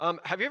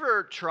Have you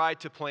ever tried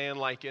to plan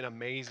like an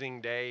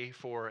amazing day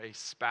for a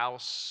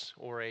spouse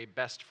or a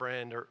best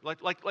friend, or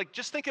like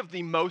just think of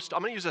the most, I'm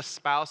going to use a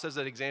spouse as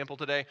an example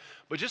today,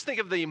 but just think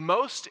of the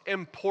most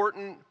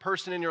important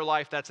person in your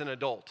life that's an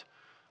adult.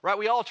 Right?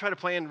 We all try to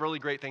plan really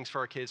great things for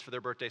our kids for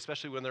their birthday,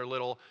 especially when they're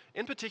little,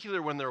 in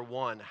particular when they're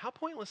one. How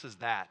pointless is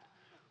that?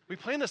 We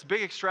plan this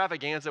big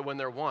extravaganza when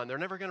they're one. They're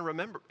never going to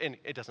remember, and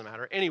it doesn't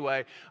matter.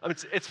 Anyway,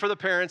 it's for the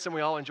parents, and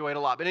we all enjoy it a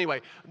lot. But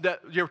anyway,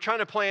 you're trying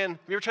to plan.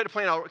 You ever try to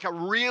plan a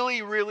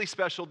really, really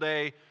special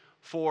day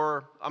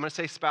for, I'm going to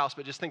say spouse,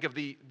 but just think of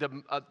the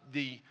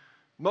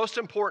most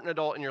important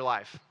adult in your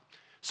life.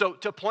 So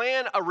to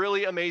plan a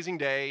really amazing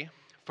day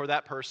for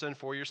that person,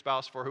 for your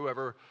spouse, for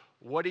whoever,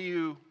 what do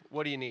you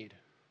need?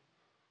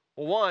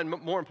 Well, one,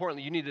 more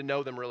importantly, you need to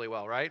know them really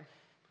well, right?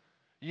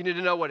 You need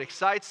to know what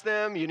excites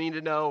them. You need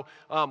to know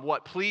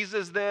what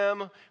pleases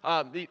them.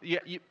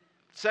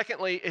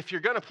 Secondly, if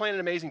you're going to plan an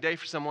amazing day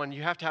for someone,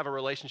 you have to have a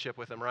relationship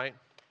with them, right?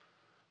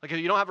 Like if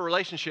you don't have a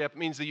relationship, it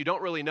means that you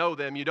don't really know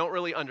them. You don't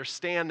really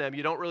understand them.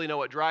 You don't really know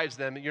what drives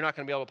them. You're not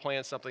going to be able to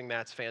plan something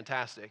that's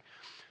fantastic.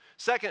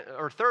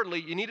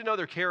 Thirdly, you need to know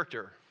their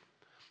character.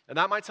 And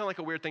that might sound like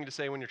a weird thing to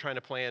say when you're trying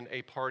to plan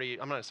a party.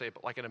 I'm not going to say it,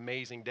 but like an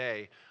amazing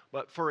day.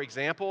 But for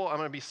example, I'm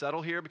going to be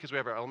subtle here because we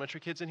have our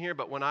elementary kids in here.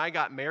 But when I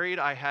got married,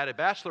 I had a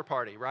bachelor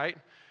party, right?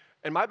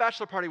 And my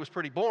bachelor party was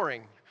pretty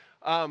boring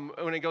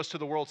when it goes to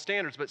the world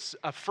standards. But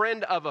a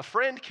friend of a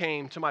friend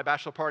came to my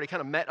bachelor party,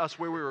 kind of met us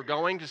where we were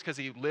going just because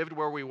he lived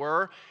where we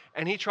were.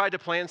 And he tried to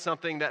plan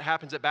something that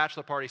happens at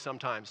bachelor parties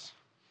sometimes.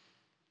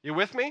 You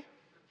with me?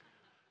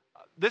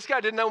 This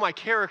guy didn't know my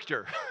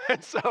character.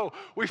 And so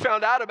we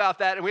found out about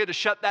that, and we had to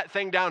shut that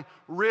thing down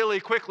really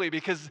quickly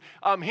because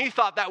he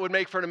thought that would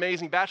make for an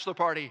amazing bachelor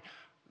party.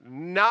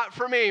 Not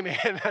for me,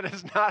 man. That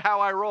is not how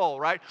I roll,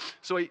 right?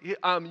 So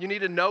you need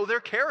to know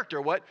their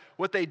character, what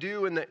they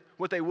do and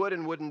what they would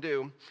and wouldn't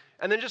do.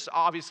 And then just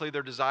obviously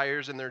their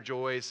desires and their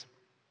joys,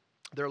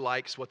 their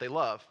likes, what they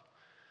love.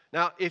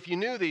 Now, if you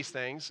knew these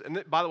things,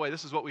 and by the way,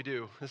 this is what we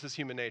do. This is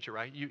human nature,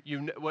 right?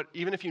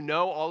 Even if you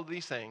know all of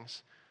these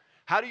things,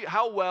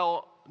 how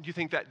well do you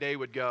think that day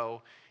would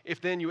go if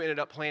then you ended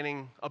up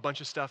planning a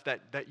bunch of stuff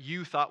that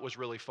you thought was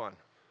really fun?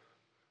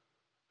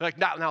 Like,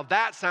 now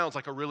that sounds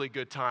like a really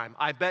good time.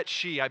 I bet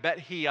he, I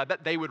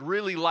bet they would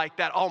really like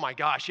that. Oh my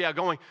gosh, yeah,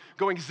 going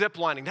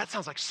ziplining. That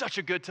sounds like such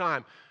a good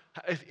time.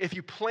 If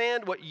you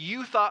planned what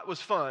you thought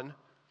was fun,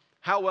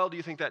 how well do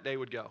you think that day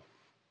would go?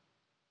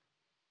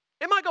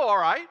 It might go all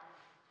right.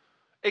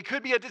 It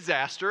could be a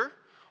disaster.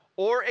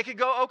 Or it could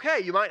go okay.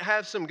 You might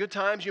have some good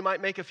times. You might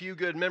make a few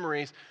good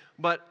memories.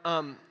 But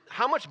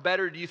how much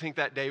better do you think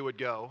that day would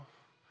go?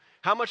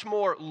 How much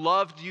more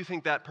love do you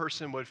think that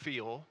person would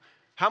feel?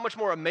 How much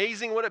more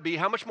amazing would it be?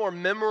 How much more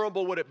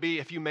memorable would it be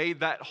if you made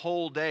that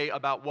whole day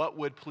about what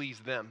would please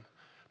them?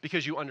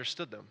 Because you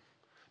understood them.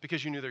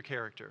 Because you knew their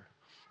character.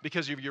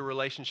 Because of your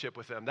relationship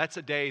with them. That's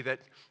a day that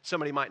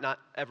somebody might not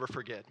ever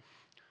forget.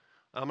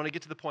 I'm going to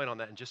get to the point on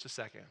that in just a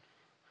second.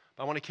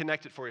 I want to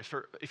connect it for you.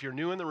 If you're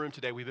new in the room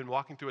today, we've been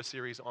walking through a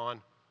series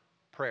on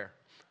prayer,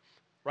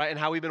 right? And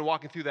how we've been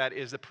walking through that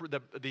is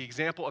the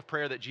example of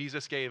prayer that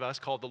Jesus gave us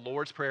called the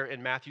Lord's Prayer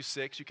in Matthew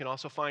 6. You can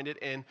also find it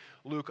in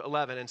Luke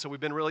 11. And so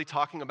we've been really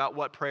talking about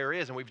what prayer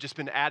is, and we've just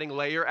been adding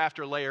layer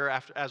after layer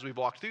as we've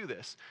walked through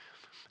this.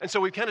 And so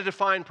we kind of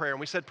defined prayer,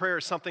 and we said prayer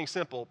is something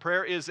simple.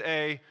 Prayer is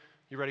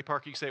you ready,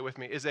 Parker? You can say it with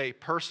me, is a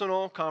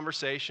personal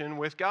conversation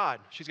with God.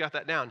 She's got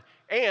that down.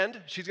 And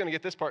she's going to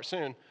get this part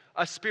soon.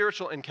 A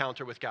spiritual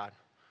encounter with God,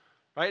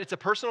 right? It's a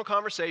personal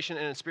conversation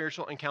and a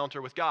spiritual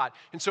encounter with God.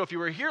 And so if you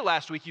were here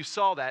last week, you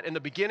saw that. In the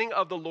beginning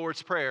of the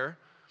Lord's Prayer,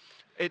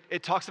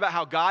 it talks about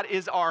how God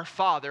is our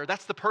Father.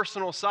 That's the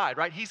personal side,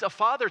 right? He's a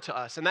father to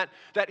us. And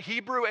that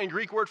Hebrew and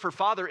Greek word for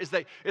father is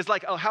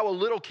like how a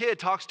little kid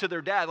talks to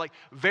their dad, like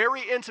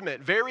very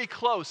intimate, very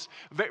close,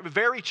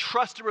 very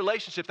trusted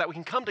relationship that we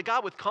can come to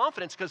God with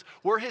confidence because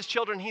we're his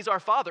children, he's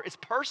our Father. It's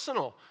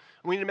personal.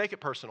 We need to make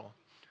it personal.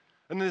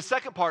 And then the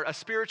second part, a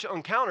spiritual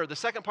encounter, the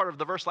second part of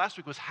the verse last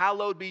week was,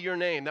 hallowed be your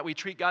name, that we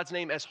treat God's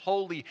name as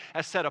holy,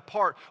 as set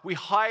apart. We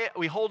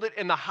hold it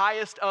in the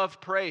highest of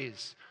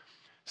praise,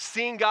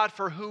 seeing God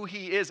for who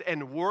he is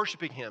and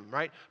worshiping him,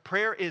 right?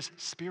 Prayer is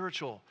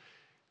spiritual.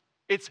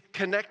 It's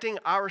connecting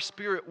our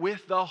spirit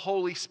with the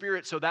Holy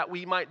Spirit so that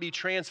we might be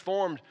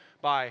transformed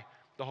by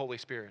the Holy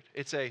Spirit.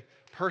 It's a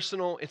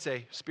personal, it's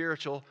a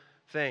spiritual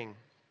thing.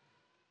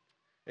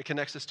 It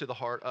connects us to the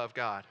heart of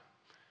God.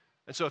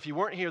 And so if you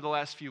weren't here the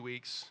last few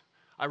weeks,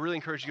 I really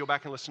encourage you to go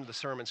back and listen to the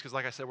sermons because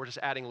like I said, we're just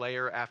adding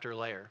layer after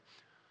layer.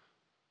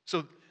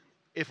 So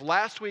if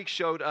last week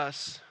showed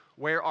us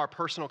where our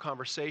personal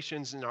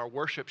conversations and our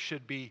worship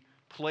should be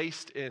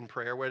placed in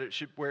prayer, where it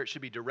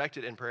should be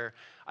directed in prayer,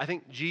 I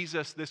think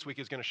Jesus this week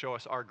is going to show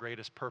us our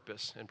greatest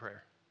purpose in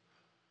prayer.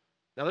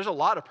 Now there's a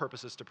lot of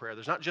purposes to prayer.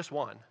 There's not just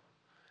one.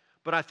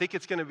 But I think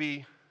he's going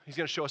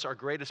to show us our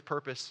greatest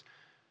purpose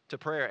to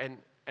prayer.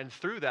 And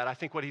through that, I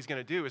think what he's going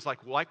to do is like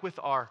with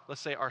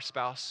let's say our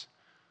spouse,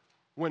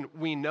 when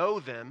we know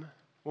them,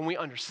 when we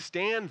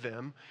understand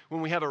them, when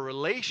we have a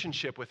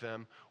relationship with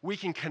them, we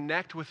can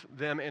connect with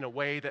them in a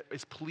way that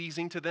is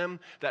pleasing to them,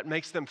 that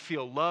makes them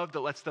feel loved,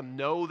 that lets them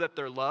know that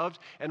they're loved.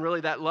 And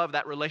really that love,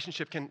 that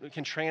relationship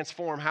can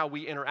transform how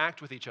we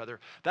interact with each other.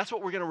 That's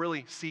what we're going to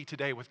really see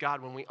today with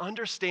God. When we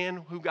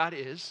understand who God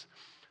is,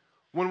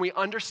 when we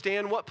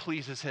understand what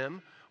pleases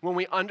him, when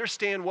we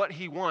understand what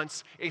he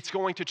wants, it's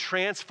going to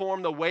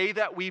transform the way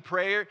that we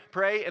pray,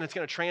 and it's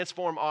going to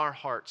transform our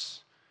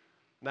hearts.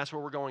 And that's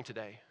where we're going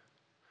today.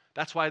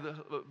 That's why,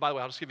 by the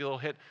way, I'll just give you a little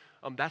hit.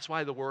 That's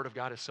why the Word of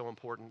God is so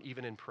important,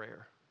 even in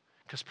prayer.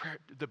 Because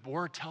the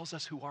Word tells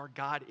us who our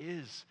God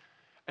is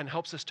and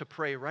helps us to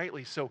pray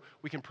rightly so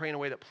we can pray in a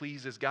way that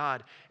pleases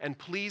God. And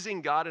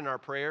pleasing God in our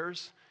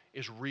prayers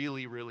is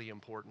really, really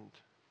important.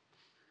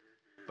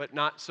 But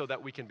not so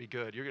that we can be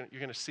good. You're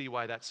going to see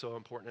why that's so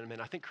important in a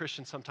minute. I think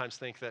Christians sometimes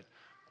think that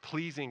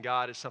pleasing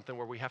God is something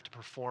where we have to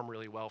perform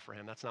really well for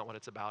him. That's not what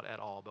it's about at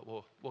all, but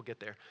we'll get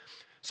there.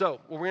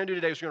 So what we're going to do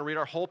today is we're going to read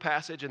our whole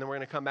passage, and then we're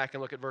going to come back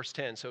and look at verse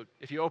 10. So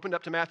if you opened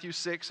up to Matthew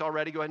 6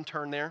 already, go ahead and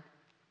turn there.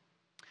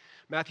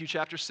 Matthew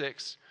chapter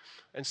 6.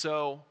 And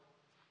so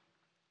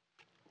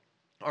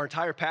our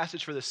entire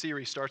passage for this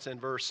series starts in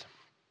verse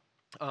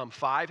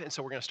 5, and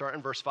so we're going to start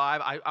in verse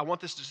 5. I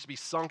want this to just be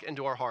sunk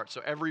into our hearts.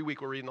 So every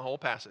week we're reading the whole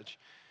passage,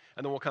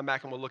 and then we'll come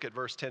back and we'll look at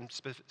verse 10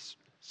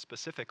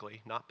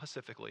 specifically, not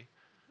pacifically,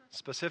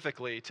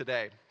 specifically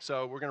today.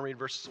 So we're going to read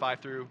verses 5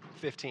 through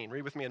 15.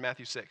 Read with me in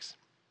Matthew 6.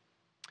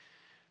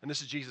 And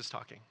this is Jesus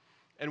talking.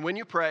 And when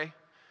you pray,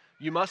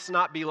 you must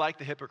not be like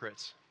the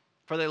hypocrites,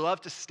 for they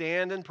love to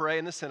stand and pray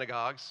in the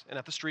synagogues and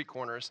at the street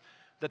corners,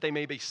 that they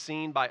may be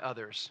seen by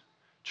others.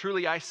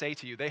 Truly I say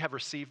to you, they have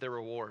received their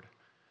reward.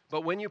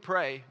 But when you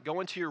pray,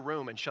 go into your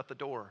room and shut the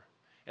door,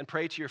 and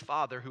pray to your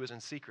Father who is in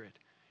secret.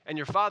 And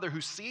your Father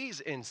who sees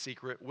in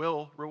secret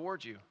will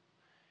reward you.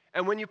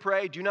 And when you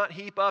pray, do not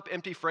heap up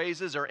empty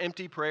phrases or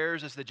empty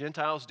prayers as the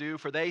Gentiles do,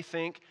 for they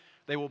think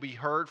they will be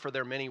heard for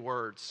their many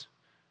words.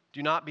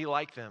 Do not be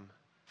like them,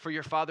 for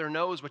your Father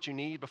knows what you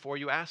need before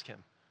you ask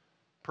him.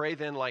 Pray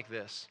then like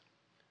this: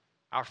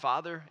 Our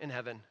Father in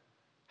heaven,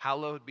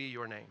 hallowed be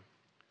your name.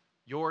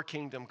 Your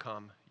kingdom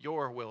come,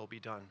 your will be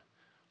done,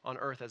 on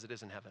earth as it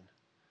is in heaven.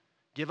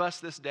 Give us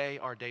this day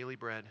our daily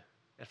bread,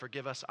 and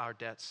forgive us our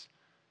debts,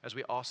 as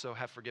we also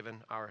have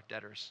forgiven our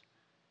debtors.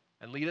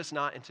 And lead us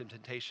not into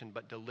temptation,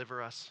 but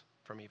deliver us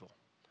from evil.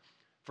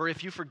 For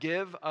if you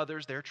forgive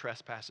others their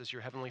trespasses,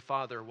 your heavenly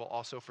Father will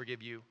also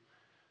forgive you.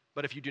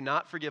 But if you do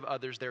not forgive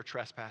others their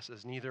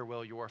trespasses, neither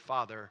will your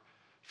Father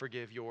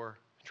forgive your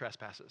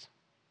trespasses.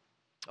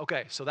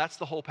 Okay, so that's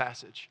the whole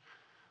passage.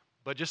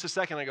 But just a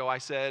second ago, I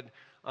said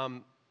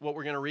what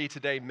we're going to read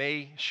today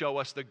may show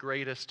us the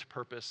greatest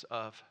purpose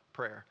of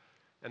prayer.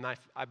 And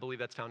I believe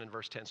that's found in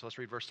verse 10. So let's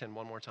read verse 10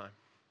 one more time.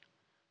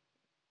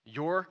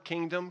 Your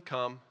kingdom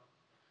come,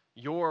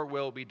 your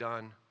will be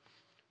done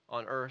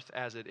on earth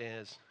as it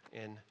is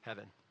in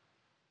heaven.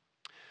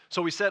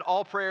 So we said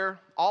all prayer,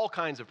 all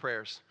kinds of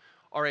prayers,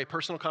 are a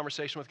personal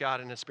conversation with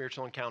God and a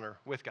spiritual encounter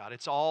with God.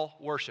 It's all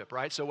worship,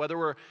 right? So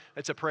whether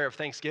it's a prayer of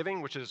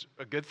thanksgiving, which is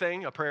a good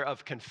thing, a prayer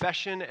of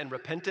confession and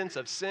repentance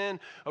of sin,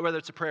 or whether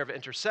it's a prayer of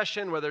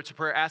intercession, whether it's a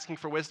prayer asking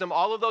for wisdom,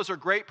 all of those are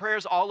great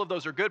prayers. All of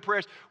those are good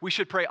prayers. We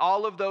should pray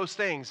all of those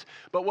things.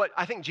 But what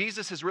I think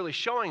Jesus is really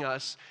showing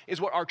us is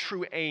what our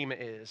true aim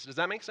is. Does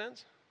that make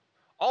sense?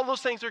 All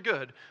those things are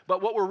good,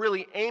 but what we're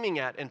really aiming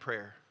at in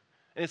prayer,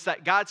 and it's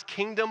that God's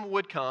kingdom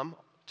would come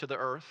to the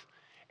earth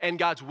and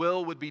God's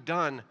will would be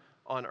done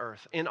on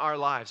earth, in our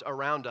lives,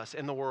 around us,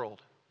 in the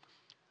world.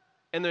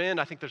 In the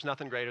end, I think there's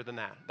nothing greater than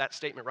that. That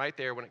statement right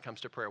there when it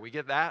comes to prayer. We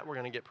get that, we're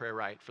going to get prayer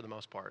right for the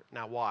most part.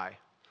 Now, why?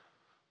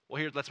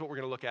 Well, that's what we're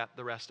going to look at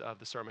the rest of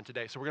the sermon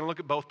today. So we're going to look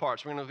at both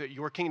parts. We're going to look at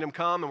your kingdom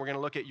come, and we're going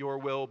to look at your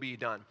will be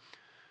done.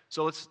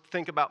 So let's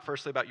think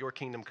firstly about your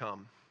kingdom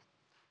come.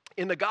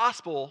 In the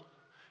Gospels,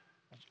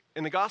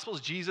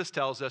 Jesus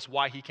tells us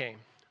why he came.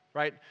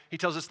 Right? He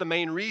tells us the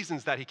main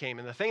reasons that he came.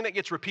 And the thing that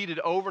gets repeated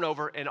over and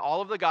over in all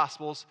of the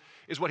Gospels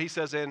is what he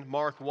says in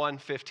Mark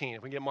 1:15.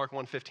 If we can get Mark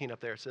 1:15 up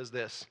there, it says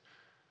this.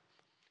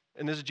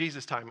 And this is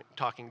Jesus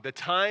talking. The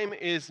time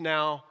is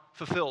now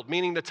fulfilled,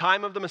 meaning the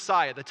time of the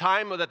Messiah, the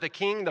time that the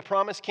king, the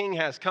promised king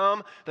has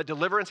come, that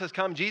deliverance has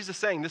come. Jesus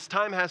saying this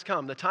time has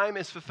come. The time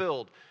is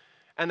fulfilled.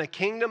 And the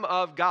kingdom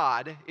of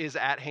God is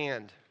at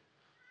hand.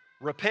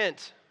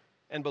 Repent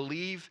and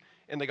believe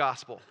in the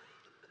gospel.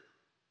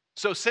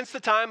 So since the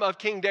time of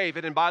King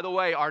David, and by the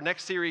way, our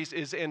next series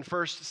is in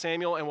 1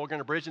 Samuel, and we're going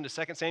to bridge into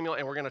 2 Samuel,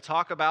 and we're going to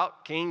talk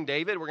about King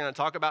David. We're going to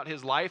talk about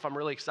his life. I'm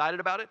really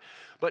excited about it.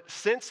 But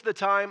since the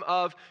time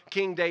of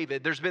King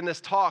David, there's been this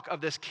talk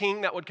of this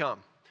king that would come,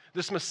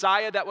 this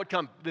Messiah that would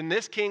come. Then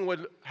this king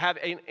would have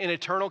an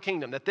eternal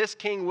kingdom, that this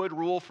king would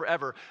rule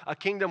forever, a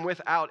kingdom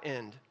without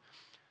end.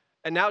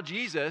 And now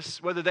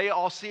Jesus, whether they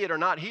all see it or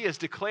not, he is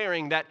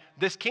declaring that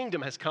this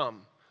kingdom has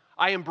come.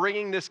 I am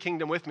bringing this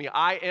kingdom with me.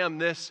 I am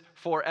this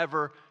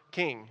forever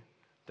king.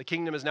 The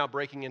kingdom is now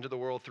breaking into the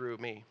world through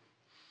me.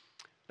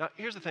 Now,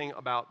 here's the thing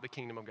about the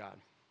kingdom of God.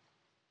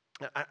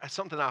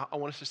 Something I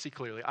want us to see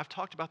clearly. I've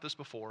talked about this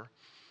before.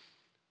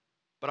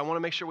 But I want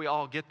to make sure we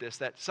all get this,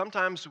 that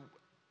sometimes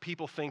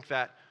people think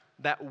that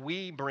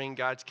we bring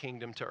God's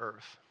kingdom to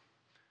earth.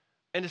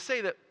 And to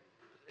say that,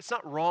 it's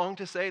not wrong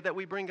to say that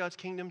we bring God's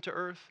kingdom to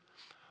earth,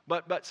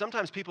 but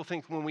sometimes people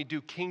think when we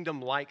do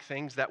kingdom-like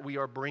things that we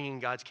are bringing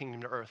God's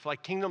kingdom to earth.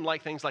 Like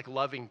kingdom-like things like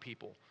loving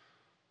people.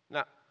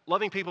 Now,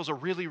 loving people is a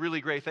really,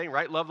 really great thing,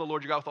 right? Love the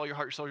Lord your God with all your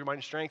heart, your soul, your mind,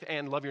 and strength,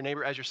 and love your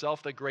neighbor as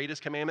yourself, the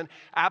greatest commandment.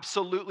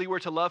 Absolutely, we're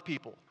to love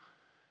people.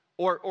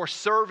 Or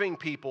serving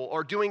people,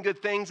 or doing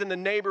good things in the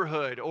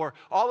neighborhood, or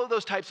all of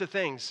those types of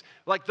things.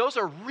 Like those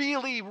are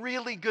really,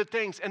 really good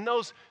things, and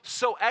those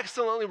so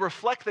excellently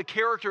reflect the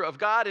character of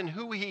God and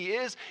who He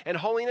is and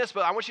holiness.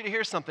 But I want you to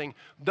hear something.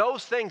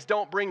 Those things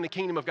don't bring the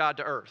kingdom of God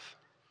to earth.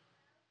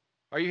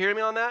 Are you hearing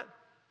me on that?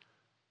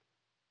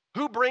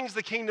 Who brings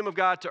the kingdom of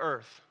God to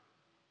earth?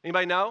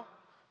 Anybody know?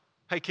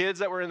 Hey, kids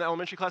that were in the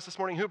elementary class this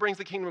morning, who brings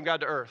the kingdom of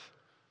God to earth?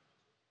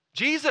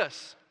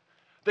 Jesus.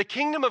 The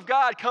kingdom of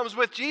God comes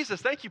with Jesus.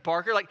 Thank you,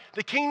 Parker. Like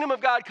the kingdom of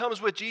God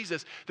comes with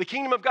Jesus. The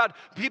kingdom of God,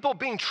 people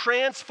being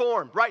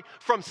transformed, right?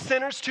 From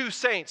sinners to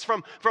saints,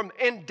 from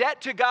in debt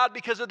to God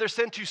because of their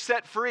sin to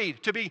set free,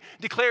 to be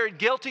declared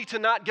guilty to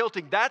not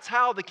guilty. That's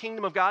how the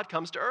kingdom of God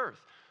comes to earth.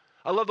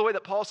 I love the way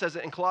that Paul says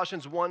it in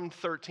Colossians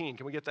 1:13.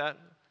 Can we get that,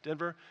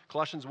 Denver?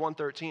 Colossians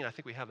 1:13. I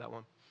think we have that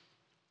one.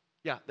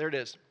 Yeah, there it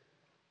is.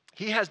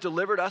 He has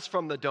delivered us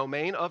from the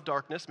domain of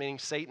darkness, meaning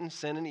Satan,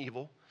 sin, and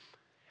evil,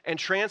 and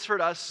transferred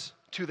us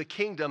to the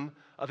kingdom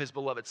of His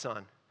beloved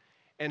Son,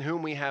 in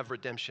whom we have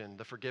redemption,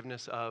 the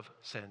forgiveness of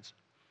sins.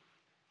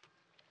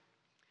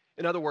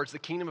 In other words, the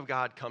kingdom of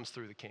God comes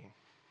through the King.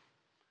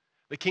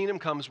 The kingdom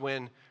comes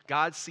when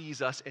God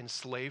sees us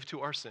enslaved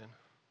to our sin,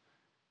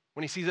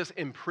 when He sees us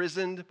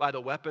imprisoned by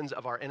the weapons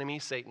of our enemy,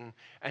 Satan,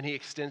 and He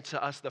extends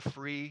to us the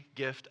free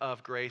gift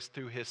of grace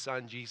through His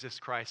Son,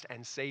 Jesus Christ,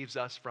 and saves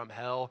us from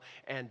hell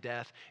and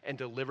death and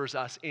delivers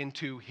us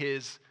into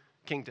His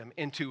kingdom,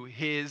 into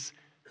His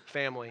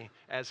family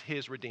as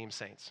His redeemed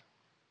saints.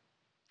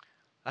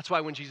 That's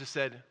why when Jesus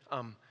said,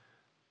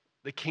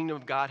 the kingdom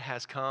of God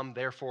has come,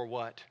 therefore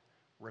what?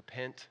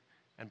 Repent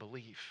and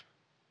believe.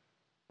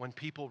 When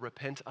people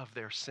repent of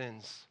their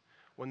sins,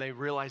 when they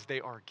realize they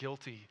are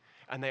guilty,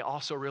 and they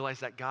also realize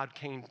that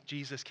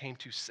Jesus came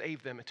to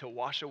save them and to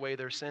wash away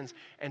their sins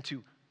and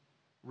to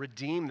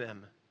redeem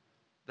them,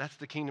 that's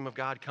the kingdom of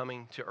God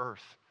coming to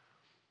earth.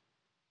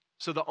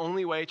 So the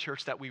only way,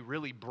 church, that we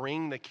really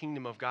bring the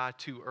kingdom of God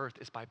to earth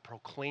is by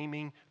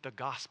proclaiming the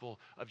gospel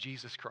of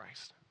Jesus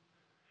Christ.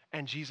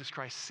 And Jesus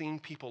Christ seeing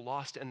people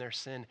lost in their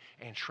sin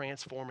and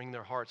transforming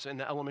their hearts. In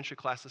the elementary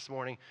class this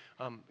morning,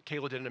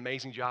 Kayla did an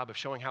amazing job of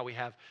showing how we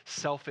have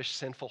selfish,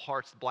 sinful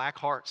hearts, black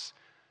hearts.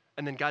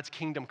 And then God's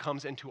kingdom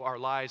comes into our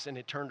lives, and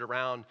it turned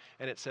around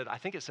and it said, I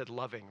think it said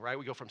loving, right?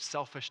 We go from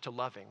selfish to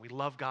loving. We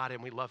love God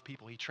and we love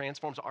people. He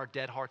transforms our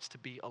dead hearts to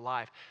be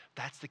alive.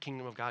 That's the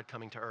kingdom of God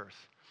coming to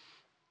earth.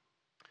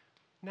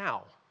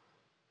 Now,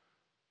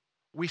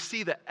 we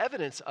see the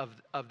evidence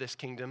of this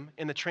kingdom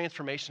in the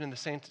transformation and the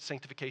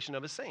sanctification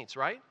of His saints,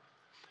 right?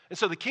 And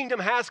so the kingdom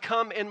has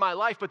come in my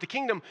life, but the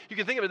kingdom, you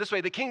can think of it this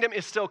way, the kingdom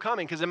is still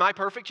coming, because am I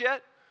perfect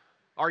yet?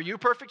 Are you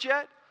perfect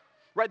yet?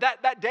 Right,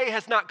 that day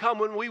has not come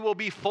when we will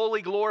be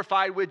fully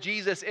glorified with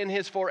Jesus in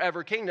His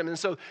forever kingdom. And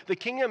so the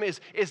kingdom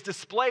is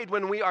displayed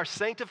when we are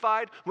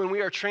sanctified, when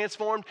we are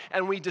transformed,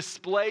 and we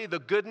display the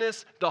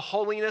goodness, the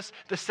holiness,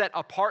 the set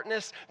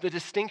apartness, the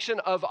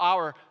distinction of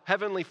our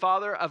Heavenly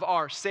Father, of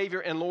our Savior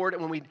and Lord,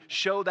 and when we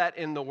show that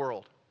in the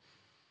world.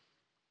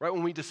 Right,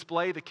 when we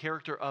display the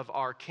character of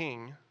our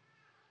King,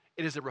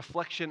 it is a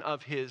reflection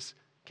of His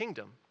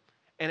kingdom,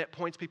 and it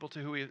points people to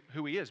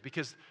who He is,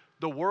 because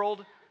the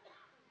world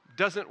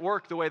doesn't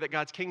work the way that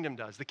God's kingdom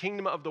does. The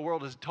kingdom of the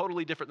world is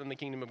totally different than the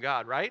kingdom of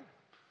God, right?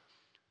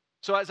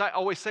 So as I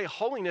always say,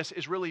 holiness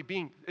is really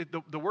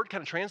the word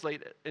kind of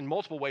translates in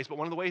multiple ways, but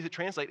one of the ways it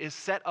translates is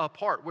set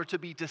apart. We're to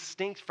be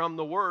distinct from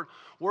the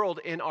world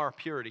in our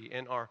purity,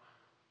 in our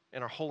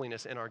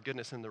holiness, in our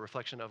goodness, in the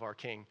reflection of our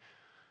King.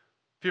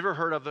 Have you ever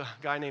heard of a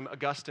guy named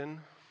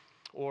Augustine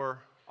or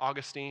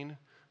Augustine?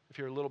 If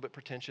you're a little bit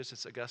pretentious,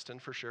 it's Augustine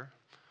for sure.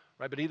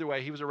 Right, but either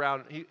way, he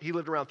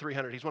lived around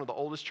 300. He's one of the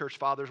oldest church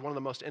fathers, one of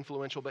the most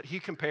influential, but he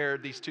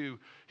compared these two,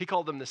 he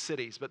called them the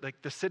cities, but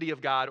the city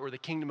of God or the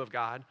kingdom of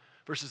God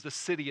versus the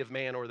city of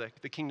man or the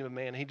kingdom of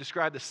man. And he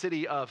described the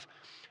city of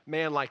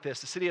man like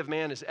this. The city of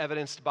man is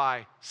evidenced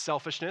by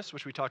selfishness,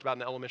 which we talked about in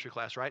the elementary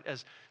class, right?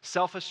 As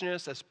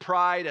selfishness, as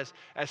pride,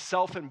 as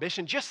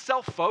self-ambition, just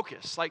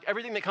self-focus. Like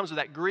everything that comes with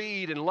that,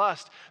 greed and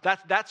lust,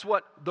 that's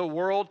what the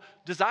world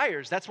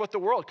desires. That's what the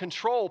world,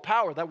 control,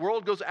 power, that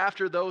world goes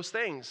after those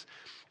things.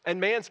 And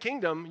man's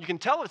kingdom, you can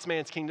tell it's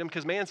man's kingdom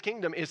because man's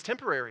kingdom is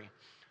temporary.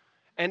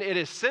 And it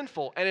is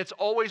sinful, and it's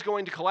always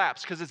going to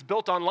collapse because it's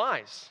built on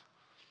lies.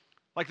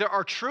 Like there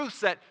are truths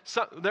there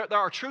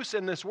are truths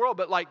in this world,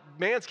 but like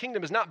man's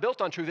kingdom is not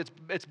built on truth.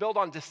 It's built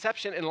on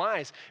deception and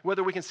lies,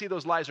 whether we can see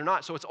those lies or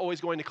not. So it's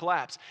always going to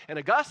collapse. And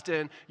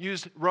Augustine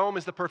used Rome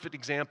as the perfect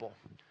example.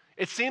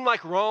 It seemed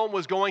like Rome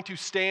was going to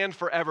stand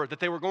forever, that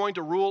they were going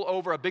to rule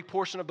over a big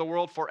portion of the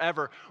world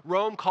forever.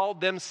 Rome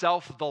called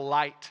themselves the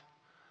light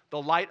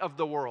of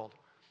the world.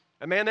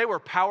 And man, they were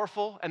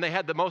powerful, and they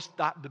had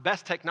the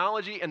best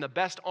technology and the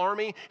best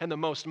army and the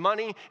most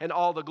money and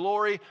all the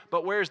glory.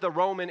 But where's the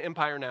Roman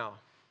Empire now?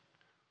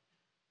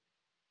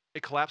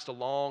 It collapsed a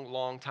long,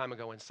 long time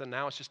ago, and so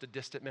now it's just a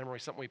distant memory,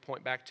 something we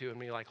point back to and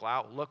be like,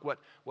 wow, look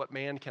what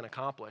man can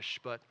accomplish.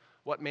 But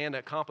what man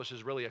accomplishes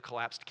is really a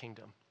collapsed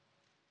kingdom.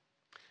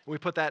 And we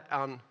put that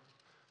on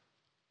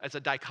as a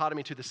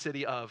dichotomy to the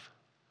city of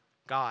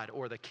God,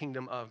 or the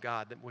kingdom of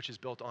God, which is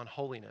built on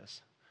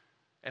holiness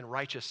and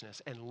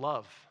righteousness and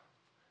love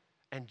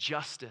and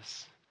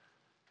justice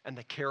and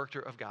the character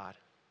of God.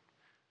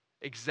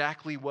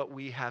 Exactly what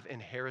we have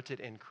inherited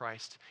in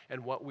Christ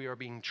and what we are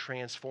being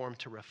transformed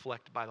to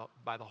reflect by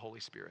the Holy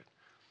Spirit,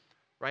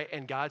 right?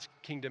 And God's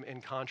kingdom,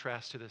 in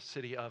contrast to the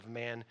city of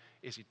man,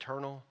 is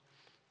eternal,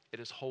 it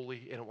is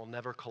holy, and it will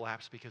never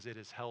collapse because it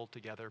is held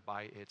together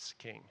by its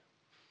king.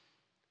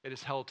 It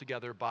is held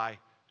together by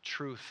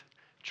truth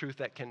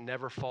that can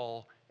never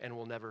fall and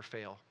will never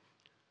fail.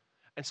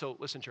 And so,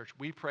 listen, church,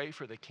 we pray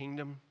for the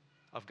kingdom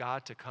of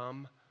God to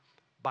come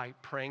by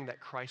praying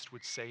that Christ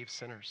would save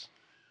sinners,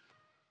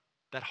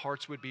 that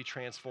hearts would be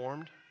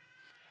transformed,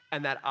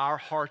 and that our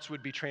hearts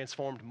would be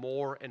transformed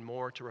more and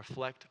more to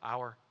reflect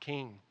our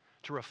King,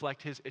 to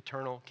reflect his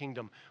eternal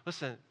kingdom.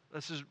 Listen,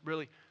 this is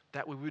really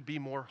that we would be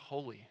more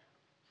holy.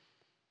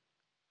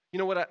 You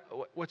know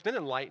what's been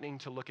enlightening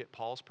to look at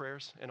Paul's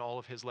prayers and all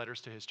of his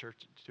letters to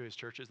his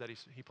churches that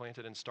he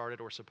planted and started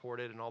or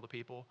supported and all the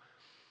people,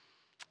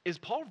 is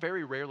Paul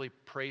very rarely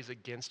prays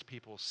against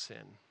people's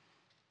sin.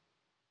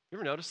 You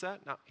ever notice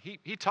that? Now,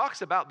 he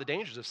talks about the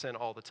dangers of sin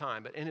all the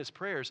time, but in his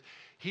prayers,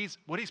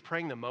 what he's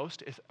praying the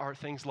most are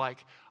things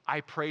like,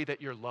 I pray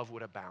that your love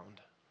would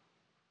abound.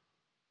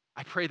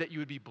 I pray that you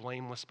would be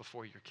blameless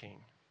before your King.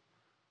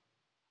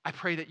 I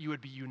pray that you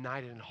would be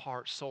united in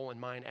heart, soul, and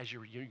mind as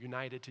you're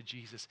united to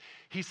Jesus.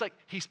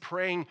 He's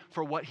praying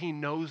for what he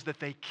knows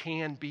that they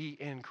can be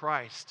in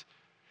Christ.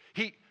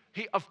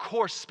 He of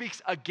course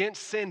speaks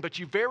against sin, but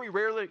you very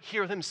rarely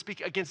hear him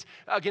speak against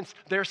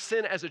their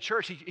sin as a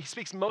church. He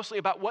speaks mostly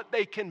about what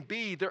they can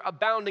be, their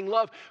abounding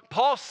love.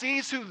 Paul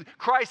sees who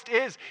Christ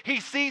is.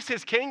 He sees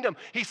his kingdom.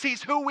 He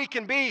sees who we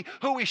can be,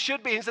 who we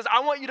should be. He says,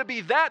 I want you to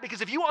be that,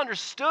 because if you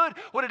understood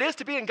what it is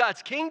to be in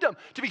God's kingdom,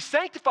 to be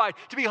sanctified,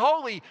 to be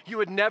holy, you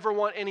would never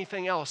want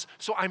anything else.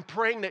 So I'm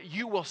praying that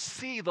you will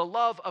see the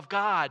love of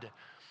God,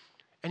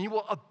 and you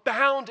will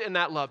abound in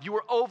that love. You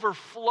will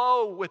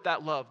overflow with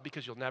that love,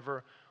 because you'll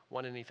never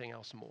want anything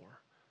else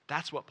more.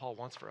 That's what Paul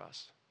wants for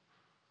us.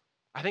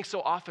 I think so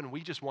often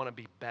we just want to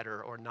be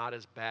better or not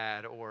as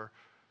bad, or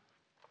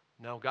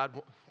no,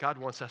 God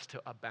wants us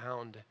to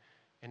abound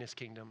in his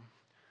kingdom.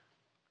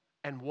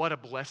 And what a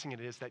blessing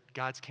it is that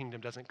God's kingdom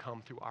doesn't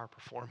come through our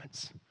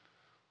performance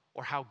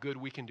or how good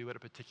we can do at a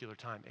particular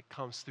time. It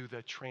comes through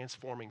the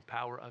transforming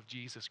power of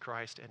Jesus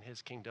Christ and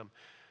his kingdom.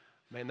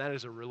 Man, that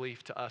is a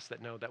relief to us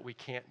that know that we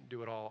can't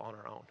do it all on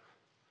our own.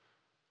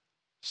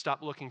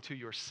 Stop looking to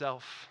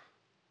yourself,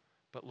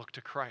 but look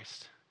to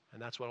Christ, and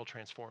that's what will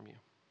transform you.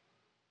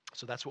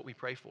 So that's what we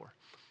pray for.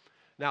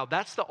 Now,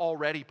 that's the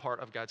already part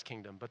of God's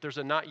kingdom, but there's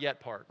a not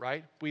yet part,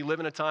 right? We live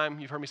in a time,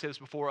 you've heard me say this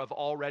before, of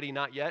already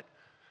not yet.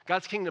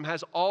 God's kingdom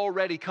has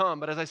already come,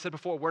 but as I said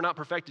before, we're not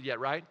perfected yet,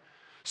 right?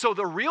 So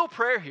the real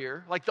prayer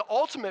here, like the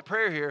ultimate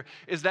prayer here,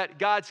 is that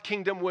God's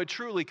kingdom would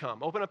truly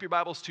come. Open up your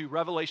Bibles to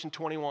Revelation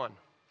 21.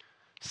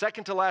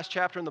 Second to last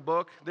chapter in the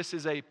book. This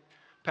is a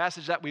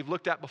passage that we've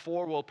looked at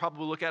before. We'll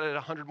probably look at it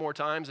 100 more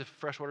times if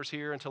Freshwater's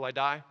here until I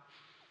die.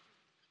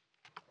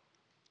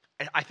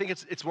 I think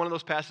it's one of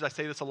those passages, I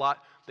say this a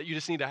lot, that you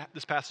just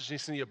this passage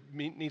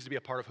needs to be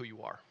a part of who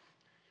you are,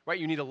 right?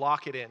 You need to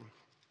lock it in,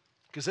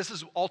 because this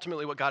is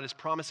ultimately what God is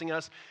promising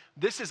us.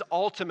 This is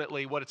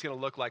ultimately what it's going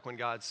to look like when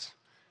God's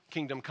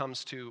kingdom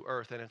comes to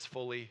earth and it's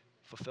fully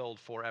fulfilled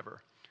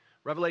forever.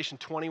 Revelation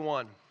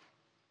 21,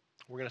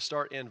 we're going to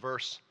start in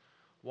verse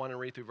 1 and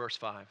read through verse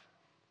 5.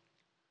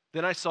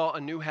 Then I saw a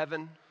new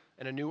heaven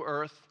and a new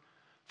earth,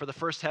 for the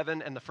first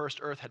heaven and the first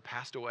earth had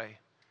passed away,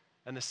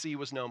 and the sea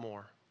was no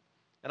more.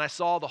 And I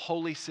saw the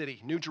holy city,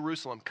 New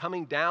Jerusalem,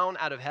 coming down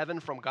out of heaven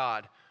from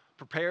God,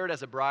 prepared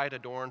as a bride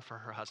adorned for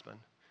her husband.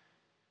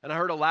 And I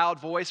heard a loud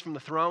voice from the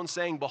throne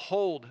saying,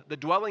 Behold, the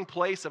dwelling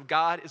place of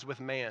God is with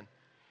man.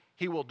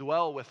 He will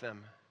dwell with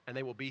them, and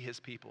they will be his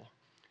people.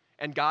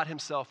 And God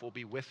himself will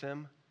be with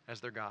them as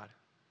their God.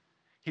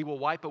 He will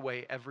wipe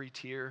away every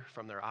tear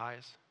from their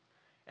eyes,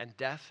 and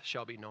death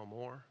shall be no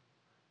more.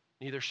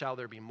 Neither shall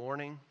there be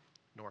mourning,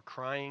 nor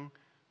crying,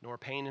 nor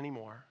pain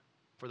anymore,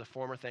 for the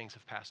former things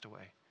have passed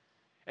away.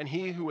 And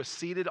he who was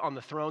seated on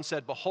the throne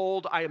said,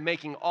 Behold, I am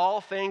making all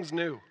things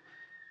new.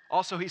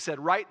 Also he said,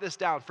 Write this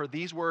down, for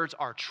these words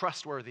are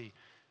trustworthy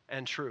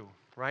and true.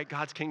 Right?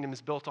 God's kingdom is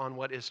built on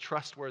what is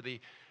trustworthy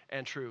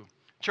and true.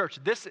 Church,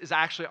 this is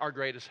actually our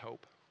greatest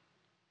hope.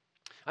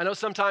 I know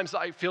sometimes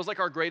it feels like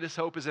our greatest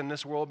hope is in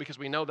this world because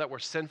we know that we're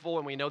sinful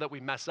and we know that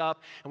we mess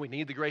up and we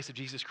need the grace of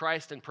Jesus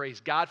Christ, and praise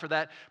God for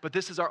that. But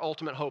this is our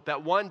ultimate hope,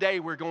 that one day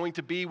we're going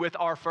to be with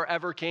our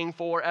forever King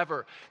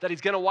forever, that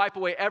he's going to wipe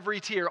away every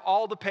tear,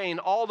 all the pain,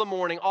 all the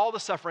mourning, all the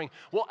suffering.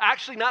 Will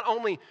actually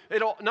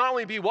it'll not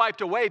only be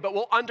wiped away, but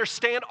we'll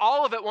understand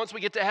all of it once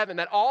we get to heaven,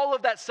 that all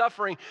of that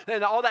suffering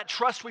and all that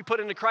trust we put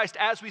into Christ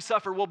as we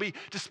suffer will be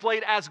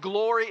displayed as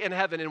glory in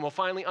heaven, and we'll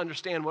finally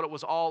understand what it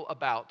was all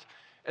about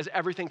as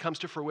everything comes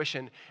to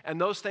fruition. And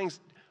those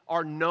things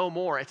are no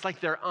more. It's like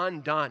they're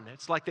undone.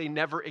 It's like they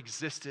never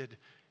existed,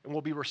 and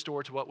will be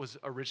restored to what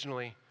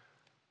originally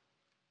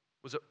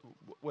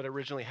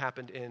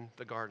happened in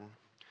the garden.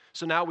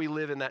 So now we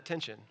live in that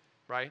tension,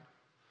 right?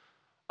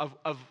 Of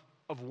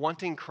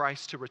wanting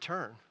Christ to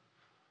return.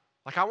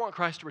 Like, I want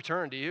Christ to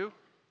return. Do you?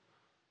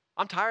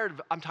 I'm tired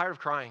of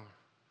crying.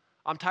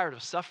 I'm tired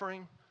of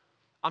suffering.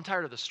 I'm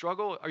tired of the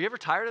struggle. Are you ever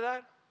tired of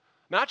that?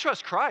 I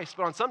trust Christ,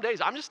 but on some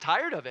days, I'm just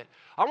tired of it.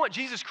 I want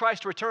Jesus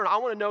Christ to return. I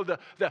want to know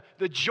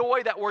the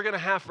joy that we're going to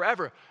have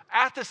forever.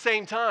 At the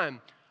same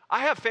time, I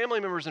have family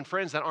members and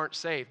friends that aren't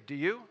saved. Do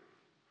you?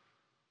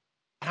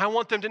 And I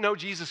want them to know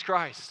Jesus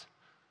Christ.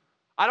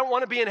 I don't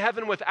want to be in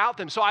heaven without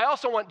them. So I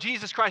also want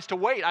Jesus Christ to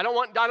wait. I don't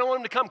want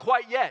him to come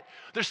quite yet.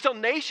 There's still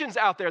nations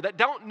out there that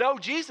don't know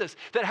Jesus,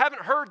 that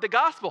haven't heard the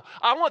gospel.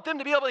 I want them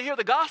to be able to hear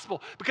the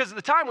gospel, because at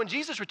the time when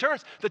Jesus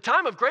returns, the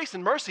time of grace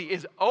and mercy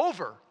is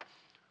over.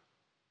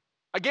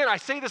 Again, I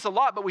say this a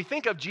lot, but we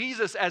think of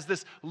Jesus as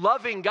this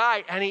loving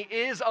guy, and he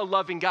is a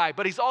loving guy,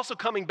 but he's also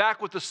coming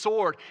back with the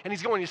sword, and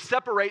he's going to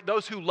separate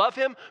those who love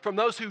him from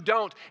those who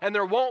don't, and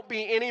there won't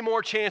be any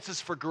more chances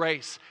for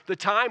grace. The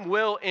time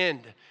will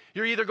end.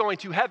 You're either going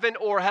to heaven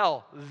or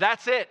hell.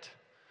 That's it.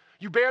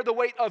 You bear the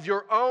weight of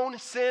your own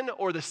sin,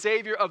 or the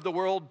Savior of the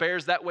world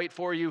bears that weight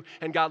for you,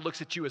 and God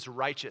looks at you as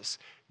righteous.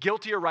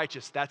 Guilty or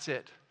righteous, that's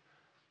it.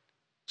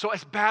 So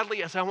as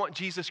badly as I want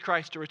Jesus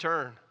Christ to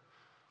return,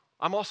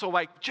 I'm also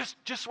like,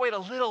 just wait a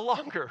little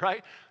longer,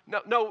 right?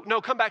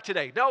 No, come back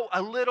today. No,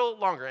 a little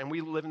longer. And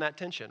we live in that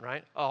tension,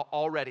 right?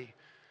 Already.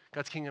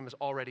 God's kingdom has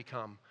already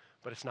come,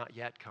 but it's not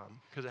yet come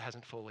because it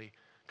hasn't fully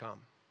come.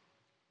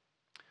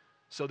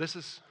 So this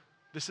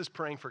is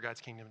praying for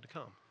God's kingdom to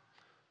come.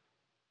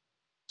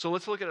 So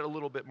let's look at it a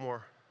little bit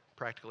more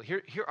practically.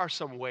 Here are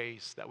some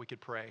ways that we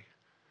could pray,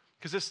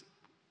 because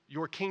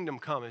your kingdom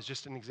come is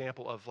just an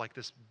example of like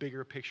this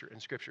bigger picture in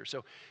Scripture.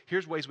 So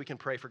here's ways we can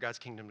pray for God's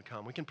kingdom to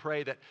come. We can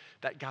pray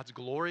that God's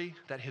glory,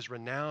 that his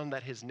renown,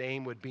 that his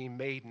name would be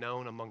made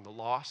known among the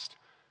lost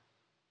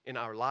in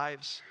our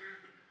lives,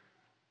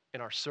 in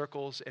our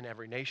circles, in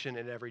every nation,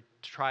 in every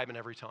tribe, and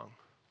every tongue.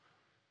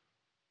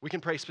 We can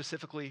pray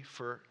specifically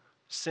for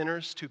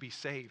sinners to be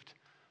saved.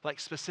 Like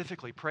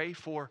specifically pray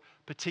for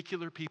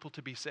particular people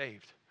to be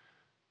saved.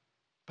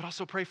 But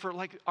also pray for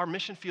like our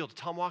mission field,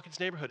 Tom Watkins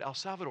neighborhood, El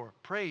Salvador.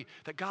 Pray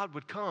that God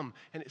would come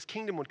and his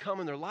kingdom would come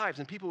in their lives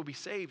and people would be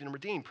saved and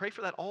redeemed. Pray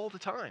for that all the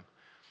time.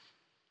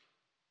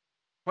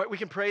 Right? We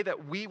can pray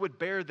that we would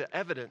bear the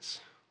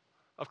evidence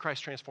of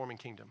Christ's transforming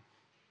kingdom.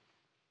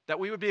 That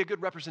we would be a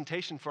good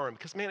representation for him.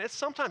 Because man,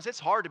 sometimes it's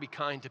hard to be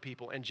kind to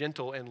people and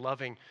gentle and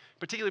loving,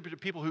 particularly to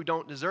people who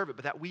don't deserve it,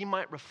 but that we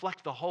might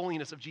reflect the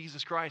holiness of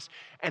Jesus Christ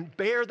and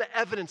bear the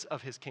evidence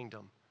of his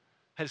kingdom.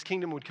 That his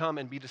kingdom would come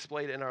and be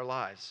displayed in our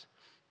lives.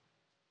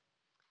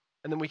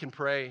 And then we can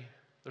pray,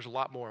 there's a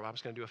lot more, I'm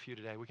just going to do a few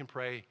today. We can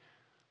pray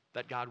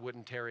that God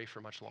wouldn't tarry for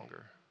much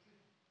longer.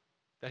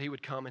 That he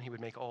would come and he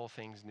would make all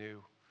things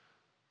new.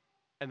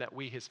 And that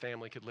we, his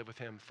family, could live with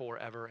him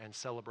forever and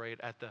celebrate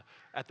at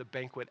the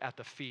banquet, at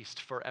the feast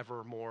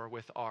forevermore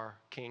with our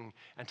King,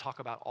 and talk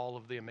about all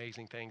of the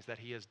amazing things that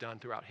he has done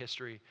throughout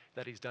history,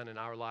 that he's done in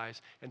our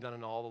lives and done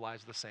in all the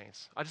lives of the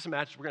saints. I just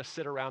imagine we're going to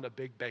sit around a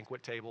big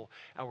banquet table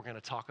and we're going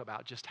to talk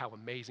about just how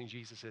amazing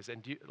Jesus is.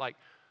 And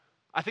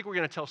I think we're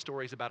going to tell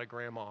stories about a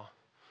grandma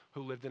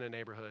who lived in a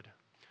neighborhood,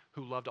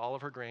 who loved all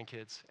of her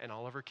grandkids and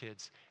all of her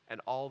kids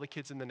and all the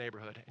kids in the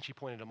neighborhood. And she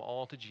pointed them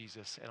all to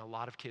Jesus. And a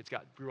lot of kids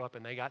grew up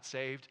and they got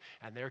saved,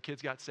 and their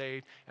kids got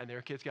saved, and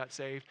their kids got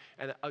saved.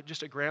 And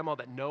just a grandma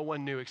that no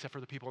one knew except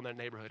for the people in that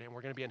neighborhood. And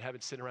we're going to be in heaven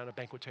sitting around a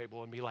banquet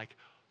table and be like,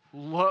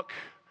 look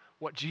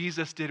what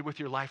Jesus did with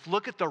your life.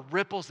 Look at the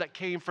ripples that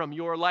came from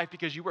your life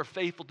because you were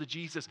faithful to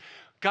Jesus.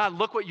 God,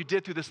 look what you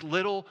did through this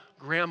little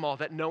grandma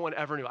that no one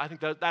ever knew. I think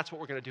that's what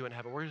we're going to do in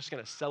heaven. We're just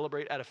going to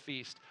celebrate at a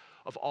feast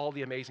of all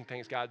the amazing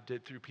things God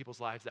did through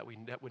people's lives that we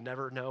would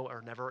never know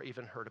or never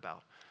even heard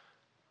about.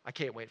 I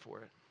can't wait for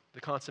it.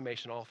 The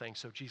consummation of all things.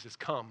 So Jesus,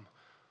 come,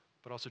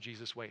 but also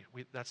Jesus, wait.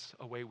 That's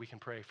a way we can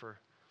pray for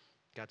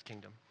God's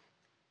kingdom.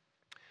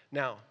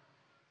 Now,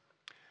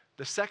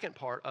 the second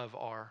part of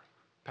our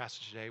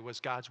passage today was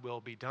God's will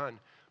be done.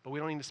 But we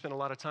don't need to spend a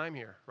lot of time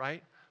here,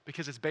 right?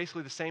 Because it's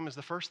basically the same as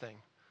the first thing.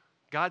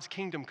 God's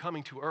kingdom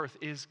coming to earth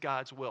is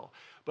God's will.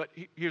 But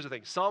here's the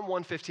thing. Psalm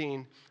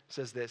 115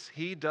 says this: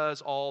 he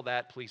does all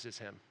that pleases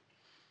him.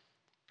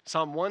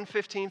 Psalm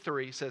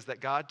 115:3 says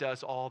that God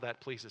does all that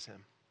pleases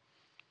him.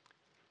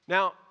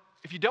 Now,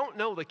 if you don't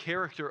know the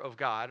character of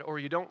God, or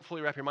you don't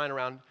fully wrap your mind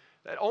around,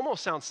 that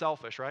almost sounds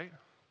selfish, right?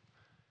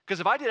 Because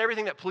if I did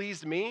everything that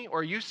pleased me,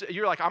 or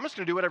you're like, I'm just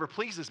going to do whatever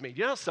pleases me. Do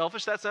you know how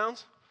selfish that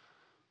sounds?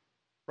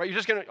 Right? You're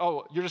just going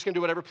to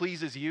do whatever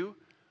pleases you.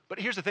 But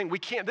here's the thing,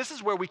 this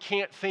is where we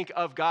can't think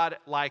of God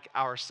like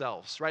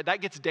ourselves, right? That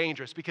gets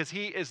dangerous because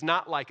he is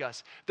not like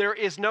us. There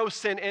is no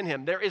sin in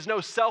him. There is no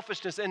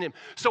selfishness in him.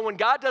 So when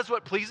God does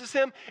what pleases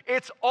him,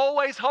 it's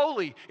always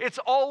holy. It's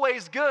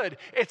always good.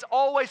 It's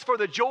always for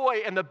the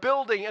joy and the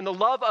building and the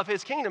love of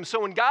his kingdom.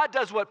 So when God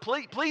does what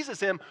pleases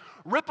him,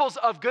 ripples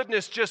of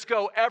goodness just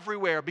go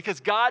everywhere because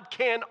God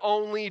can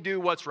only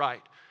do what's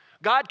right.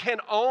 God can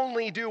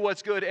only do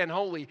what's good and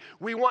holy.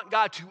 We want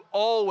God to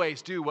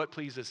always do what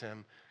pleases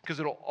him, because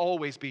it'll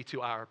always be to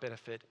our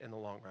benefit in the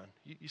long run.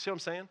 You see what I'm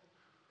saying?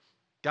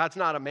 God's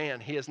not a man.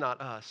 He is not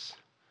us.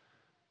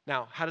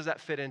 Now, how does that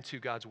fit into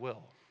God's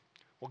will?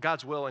 Well,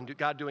 God's will and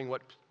God doing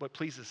what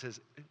pleases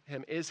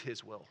him is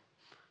his will.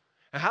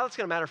 And how that's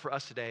going to matter for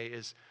us today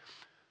is,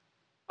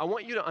 I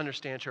want you to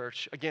understand,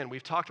 church, again,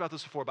 we've talked about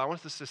this before, but I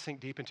want this to sink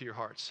deep into your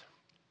hearts.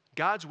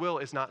 God's will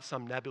is not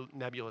some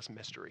nebulous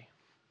mystery.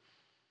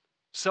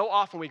 So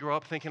often we grow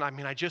up thinking,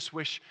 I just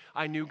wish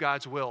I knew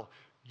God's will.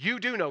 You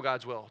do know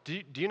God's will.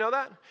 Do you know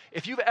that?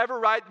 If you've ever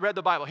read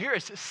the Bible, here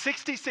is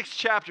 66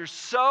 chapters,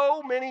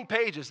 so many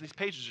pages. These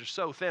pages are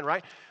so thin,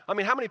 right? How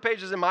many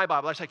pages in my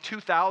Bible? That's like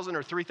 2,000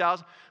 or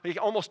 3,000,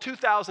 almost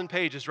 2,000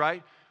 pages,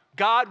 right?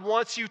 God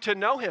wants you to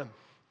know him.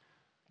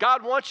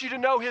 God wants you to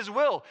know his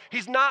will.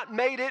 He's not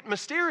made it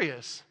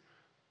mysterious.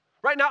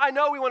 Right now, I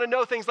know we want to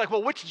know things like,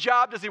 well, which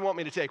job does he want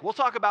me to take? We'll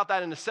talk about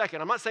that in a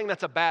second. I'm not saying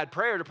that's a bad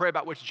prayer to pray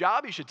about which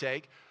job you should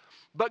take.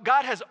 But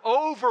God has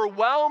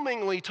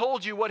overwhelmingly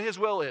told you what his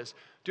will is.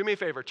 Do me a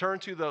favor, turn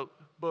to the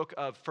book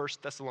of 1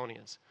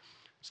 Thessalonians.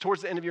 It's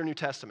towards the end of your New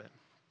Testament.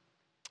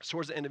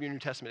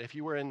 If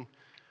you were in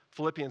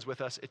Philippians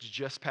with us, it's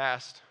just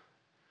past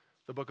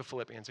the book of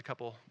Philippians, a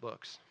couple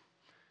books.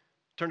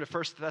 Turn to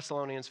 1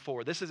 Thessalonians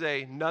 4. This is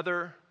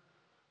another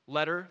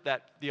letter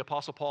that the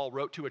Apostle Paul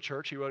wrote to a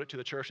church. He wrote it to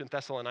the church in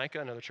Thessalonica,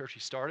 another church he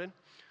started.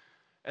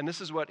 And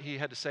this is what he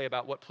had to say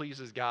about what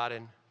pleases God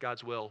and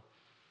God's will.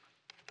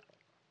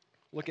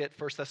 Look at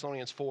 1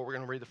 Thessalonians 4. We're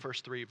going to read the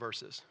first 3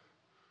 verses.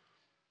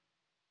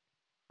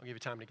 I'll give you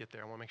time to get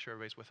there. I want to make sure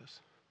everybody's with us.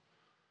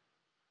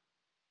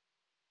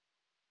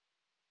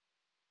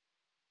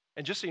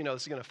 And just so you know,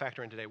 this is going to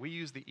factor in today. We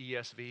use the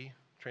ESV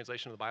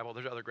translation of the Bible.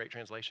 There's other great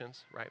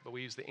translations, right? But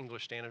we use the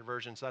English Standard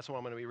Version. So that's what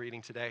I'm going to be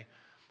reading today,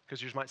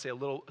 because yours might say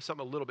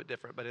something a little bit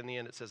different, but in the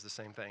end it says the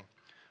same thing.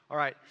 All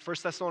right, 1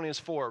 Thessalonians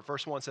 4,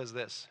 verse 1 says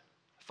this.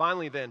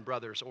 Finally then,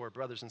 brothers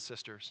and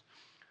sisters,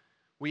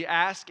 we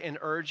ask and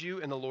urge you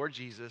in the Lord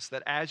Jesus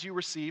that as you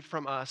received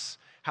from us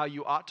how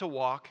you ought to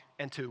walk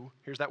and to,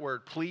 here's that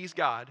word, please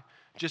God,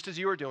 just as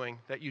you are doing,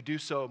 that you do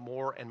so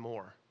more and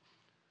more.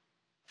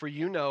 For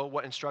you know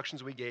what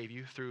instructions we gave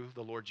you through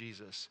the Lord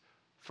Jesus.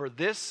 For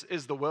this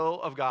is the will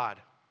of God.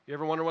 You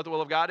ever wonder what the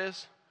will of God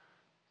is?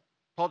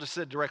 Paul just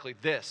said directly,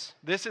 this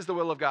is the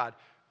will of God,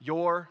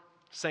 your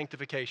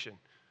sanctification.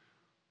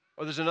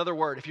 Or there's another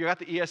word. If you're at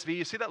the ESV,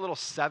 you see that little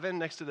 7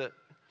 next to the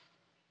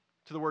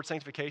word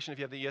sanctification. If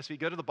you have the ESV,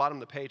 go to the bottom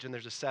of the page and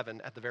there's a 7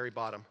 at the very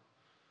bottom.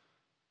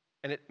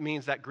 And it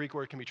means that Greek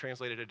word can be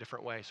translated a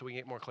different way so we can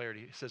get more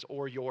clarity. It says,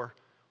 or your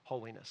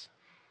holiness.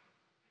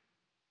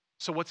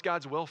 So what's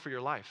God's will for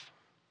your life?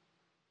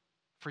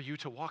 For you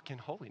to walk in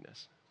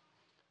holiness.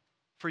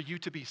 For you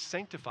to be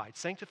sanctified.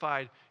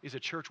 Sanctified is a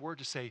church word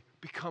to say,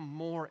 become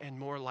more and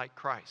more like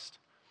Christ.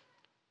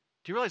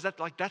 Do you realize that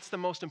that's the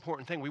most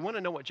important thing? We want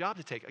to know what job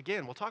to take.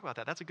 Again, we'll talk about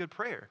that. That's a good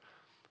prayer.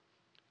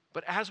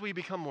 But as we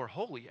become more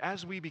holy,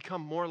 as we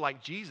become more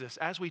like Jesus,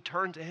 as we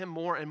turn to him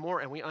more and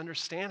more, and we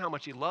understand how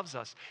much he loves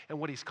us and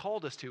what he's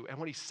called us to and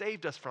what he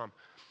saved us from,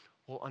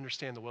 we'll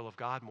understand the will of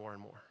God more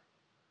and more.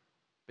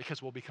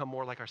 Because we'll become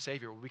more like our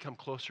Savior. We'll become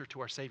closer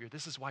to our Savior.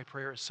 This is why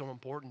prayer is so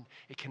important.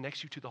 It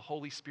connects you to the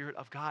Holy Spirit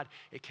of God.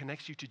 It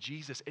connects you to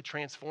Jesus. It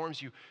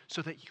transforms you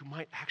so that you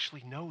might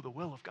actually know the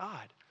will of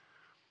God.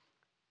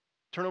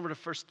 Turn over to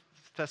 1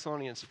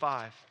 Thessalonians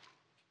 5.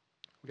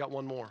 We got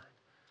one more.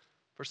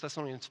 1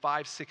 Thessalonians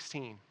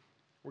 5:16.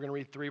 We're going to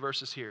read 3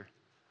 verses here.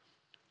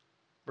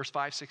 Verse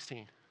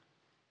 5:16.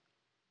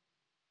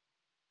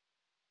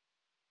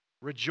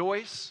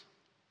 Rejoice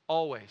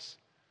always.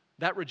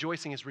 That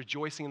rejoicing is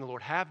rejoicing in the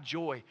Lord. Have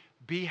joy.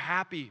 Be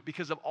happy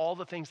because of all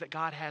the things that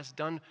God has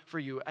done for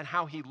you and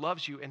how he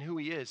loves you and who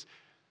he is.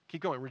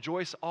 Keep going.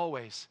 Rejoice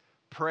always.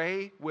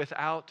 Pray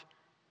without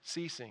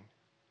ceasing.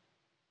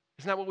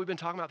 Isn't that what we've been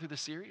talking about through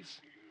this series?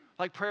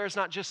 Like prayer is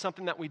not just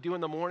something that we do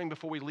in the morning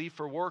before we leave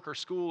for work or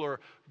school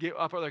or get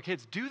up with our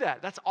kids. Do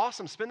that. That's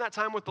awesome. Spend that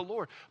time with the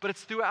Lord. But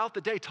it's throughout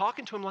the day,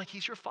 talking to him like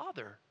he's your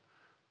father.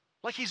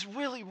 Like he's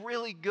really,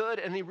 really good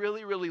and he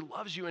really, really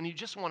loves you and you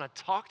just want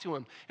to talk to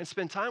him and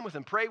spend time with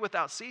him. Pray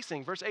without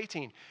ceasing. Verse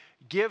 18,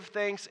 give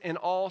thanks in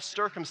all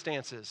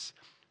circumstances.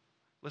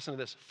 Listen to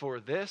this. For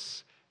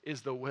this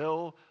is the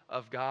will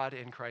of God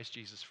in Christ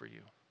Jesus for you.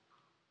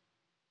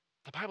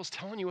 The Bible's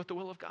telling you what the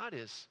will of God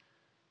is.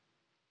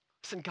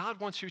 Listen, God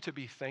wants you to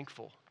be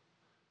thankful.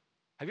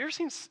 Have you ever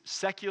seen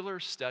secular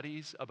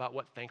studies about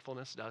what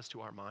thankfulness does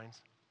to our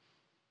minds?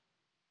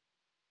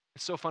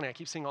 It's so funny. I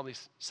keep seeing all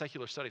these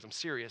secular studies, I'm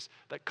serious,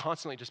 that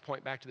constantly just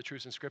point back to the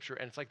truths in Scripture,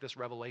 and it's like this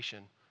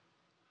revelation.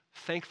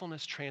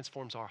 Thankfulness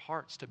transforms our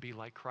hearts to be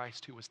like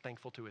Christ, who was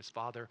thankful to his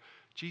Father.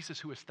 Jesus,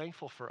 who is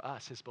thankful for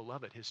us, his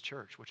beloved, his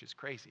church, which is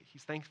crazy.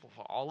 He's thankful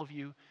for all of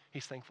you.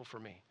 He's thankful for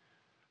me.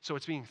 So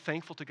it's being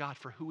thankful to God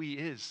for who he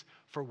is,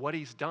 for what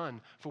he's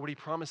done, for what he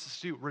promises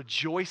to do,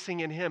 rejoicing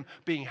in him,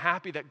 being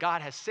happy that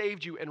God has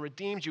saved you and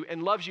redeemed you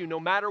and loves you no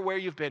matter where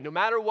you've been, no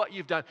matter what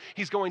you've done.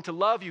 He's going to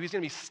love you. He's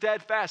going to be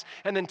steadfast.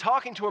 And then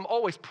talking to him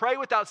always, pray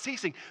without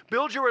ceasing.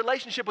 Build your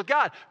relationship with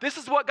God. This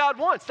is what God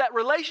wants. That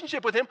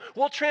relationship with him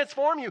will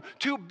transform you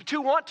to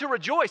want to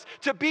rejoice,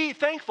 to be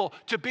thankful,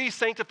 to be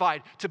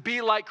sanctified, to be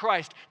like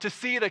Christ, to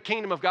see the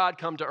kingdom of God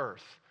come to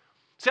earth.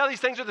 See how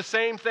these things are the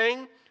same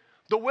thing?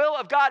 The will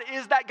of God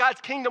is that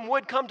God's kingdom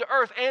would come to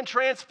earth and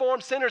transform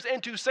sinners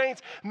into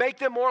saints, make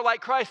them more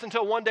like Christ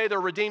until one day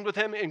they're redeemed with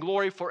him in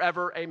glory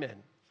forever.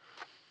 Amen.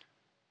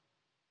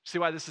 See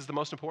why this is the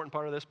most important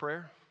part of this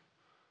prayer?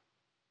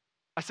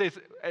 I say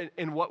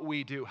in what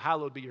we do,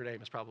 hallowed be your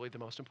name is probably the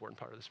most important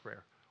part of this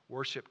prayer.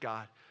 Worship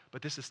God.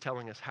 But this is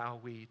telling us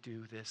how we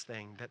do this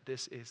thing, that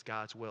this is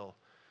God's will.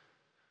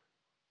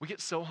 We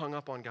get so hung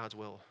up on God's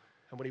will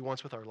and what he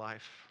wants with our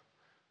life.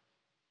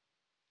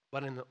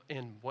 But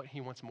in what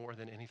he wants more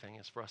than anything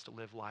is for us to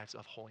live lives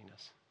of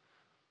holiness.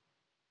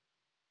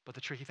 But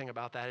the tricky thing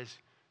about that is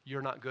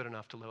you're not good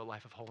enough to live a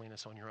life of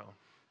holiness on your own.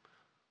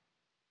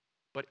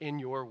 But in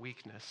your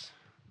weakness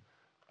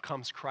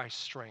comes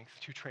Christ's strength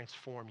to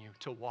transform you,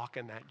 to walk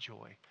in that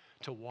joy,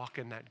 to walk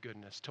in that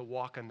goodness, to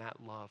walk in that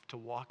love, to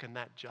walk in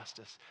that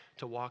justice,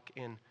 to walk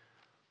in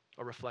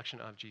a reflection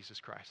of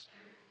Jesus Christ.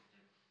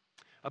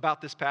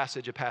 About this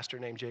passage, a pastor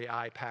named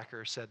J.I.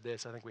 Packer said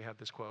this. I think we have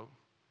this quote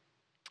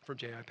from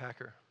J.I.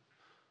 Packer.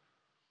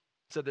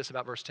 Said this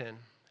about verse 10.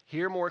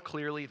 Here more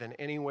clearly than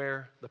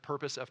anywhere, the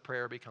purpose of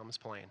prayer becomes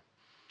plain.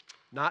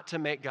 Not to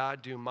make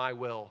God do my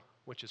will,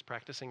 which is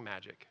practicing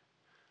magic,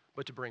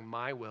 but to bring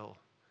my will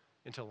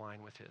into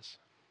line with his.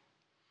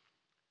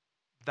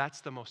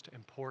 That's the most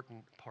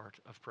important part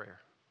of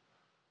prayer.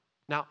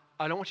 Now,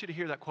 I don't want you to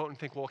hear that quote and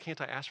think, well,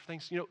 can't I ask for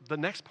things? You know, the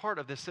next part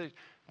of this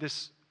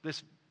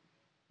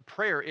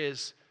prayer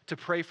is to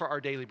pray for our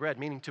daily bread,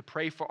 meaning to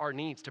pray for our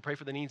needs, to pray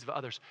for the needs of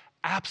others.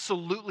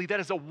 Absolutely, that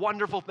is a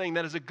wonderful thing.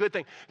 That is a good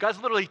thing. God's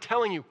literally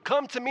telling you,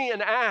 come to me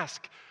and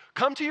ask.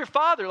 Come to your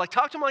Father,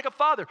 talk to him like a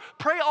father.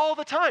 Pray all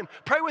the time.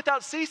 Pray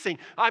without ceasing.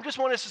 I just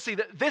want us to see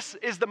that this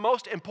is the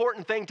most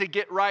important thing to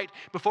get right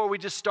before we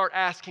just start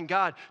asking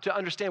God to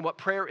understand what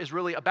prayer is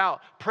really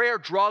about. Prayer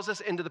draws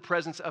us into the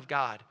presence of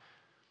God.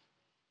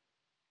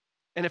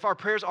 And if our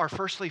prayers are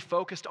firstly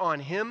focused on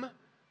him,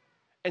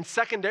 and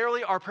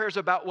secondarily, our prayers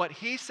about what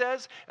he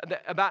says,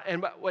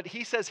 and what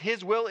he says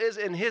his will is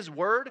in his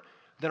word,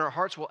 then our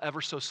hearts will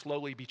ever so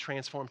slowly be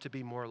transformed to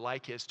be more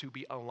like his, to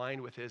be aligned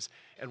with his,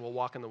 and we'll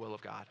walk in the will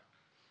of God.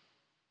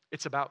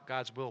 It's about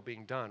God's will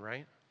being done,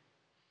 right?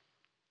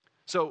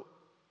 So,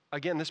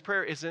 again, this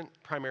prayer isn't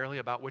primarily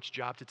about which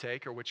job to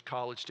take or which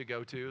college to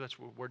go to. That's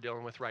what we're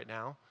dealing with right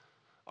now,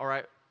 all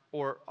right?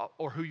 Or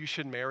who you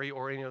should marry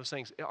or any of those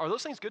things. Are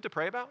those things good to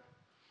pray about?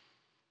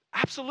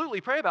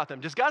 Absolutely, pray about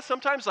them. Does God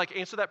sometimes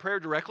answer that prayer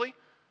directly?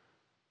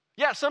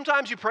 Yeah,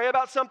 sometimes you pray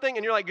about something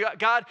and you're like,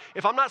 God,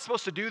 if I'm not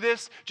supposed to do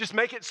this, just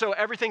make it so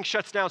everything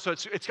shuts down so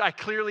I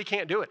clearly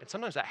can't do it. And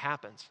sometimes that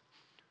happens.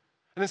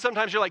 And then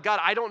sometimes you're like, God,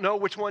 I don't know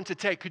which one to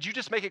take. Could you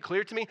just make it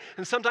clear to me?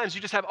 And sometimes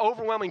you just have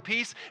overwhelming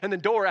peace and then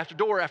door after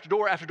door after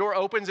door after door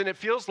opens and it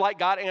feels like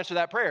God answered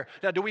that prayer.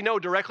 Now, do we know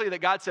directly that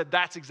God said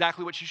that's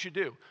exactly what you should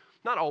do?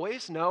 Not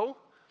always, no.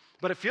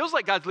 But it feels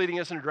like God's leading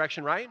us in a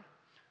direction, right?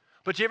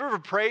 But you ever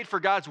prayed for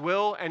God's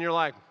will and you're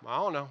like, I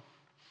don't know.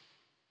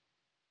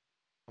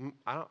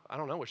 I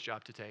don't know which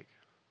job to take.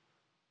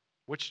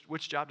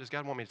 Which job does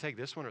God want me to take,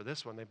 this one or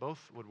this one? They both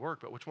would work,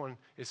 but which one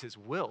is his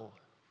will?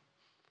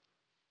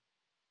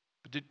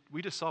 But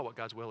we just saw what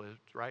God's will is,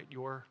 right?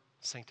 Your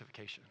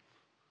sanctification.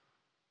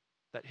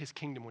 That his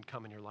kingdom would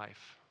come in your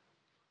life.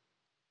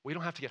 We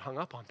don't have to get hung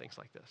up on things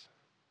like this.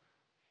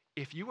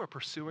 If you are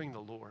pursuing the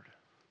Lord,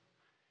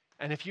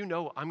 and if you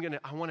know I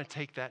want to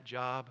take that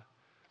job,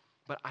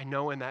 but I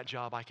know in that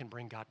job I can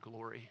bring God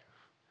glory.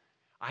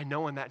 I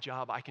know in that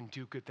job I can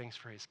do good things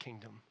for his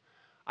kingdom.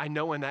 I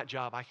know in that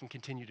job I can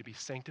continue to be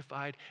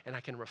sanctified and I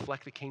can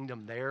reflect the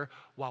kingdom there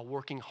while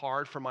working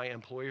hard for my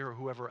employer or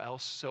whoever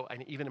else.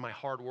 And even in my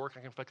hard work, I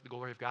can reflect the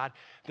glory of God.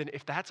 Then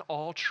if that's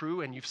all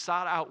true and you've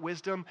sought out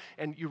wisdom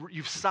and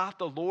you've sought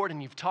the Lord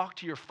and you've talked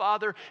to your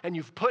Father and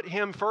you've put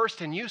him first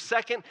and you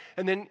second,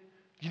 and then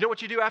you know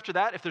what you do after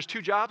that? If there's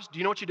two jobs, do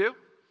you know what you do?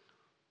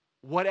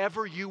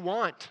 Whatever you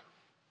want.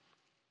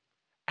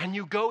 And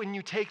you go and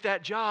you take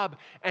that job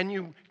and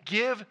you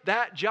give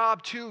that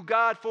job to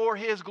God for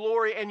his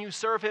glory and you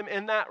serve him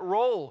in that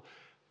role.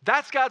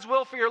 That's God's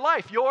will for your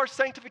life, your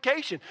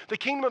sanctification, the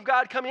kingdom of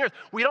God coming earth.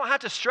 We don't have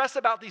to stress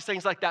about these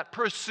things like that.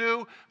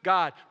 Pursue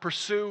God,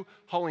 pursue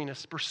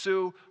holiness,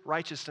 pursue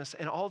righteousness,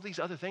 and all these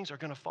other things are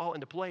going to fall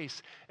into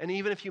place. And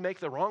even if you make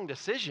the wrong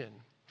decision,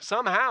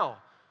 somehow,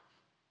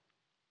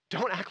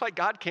 don't act like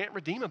God can't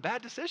redeem a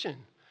bad decision.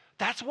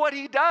 That's what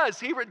he does.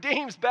 He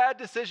redeems bad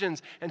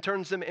decisions and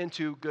turns them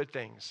into good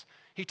things.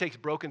 He takes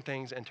broken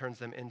things and turns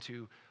them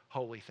into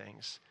holy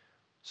things.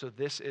 So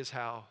this is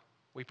how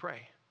we pray.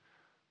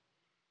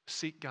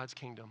 Seek God's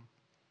kingdom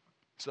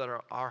so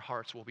that our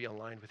hearts will be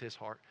aligned with his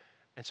heart.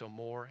 And so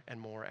more and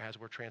more as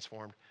we're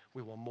transformed,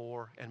 we will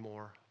more and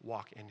more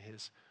walk in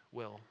his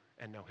will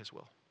and know his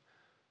will.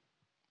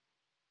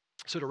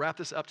 So to wrap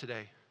this up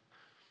today,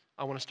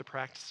 I want us to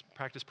practice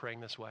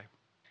praying this way.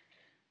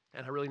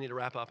 And I really need to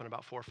wrap up in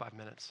about 4 or 5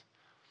 minutes.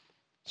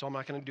 So I'm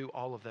not going to do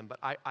all of them. But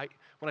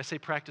when I say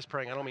practice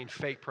praying, I don't mean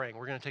fake praying.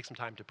 We're going to take some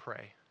time to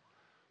pray.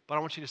 But I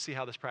want you to see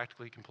how this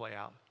practically can play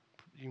out.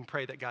 You can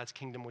pray that God's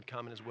kingdom would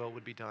come and his will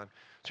would be done.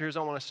 So here's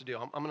what I want us to do.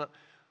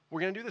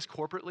 We're going to do this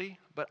corporately,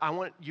 but I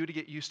want you to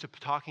get used to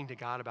talking to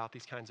God about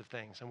these kinds of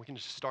things. And we can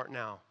just start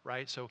now,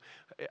 right? So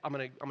I'm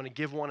going to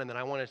give one, and then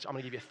I'm going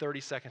to give you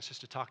 30 seconds just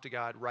to talk to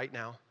God right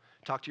now.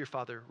 Talk to your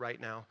Father right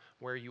now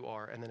where you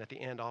are. And then at the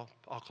end, I'll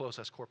close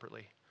us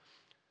corporately.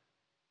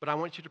 But I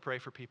want you to pray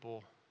for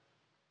people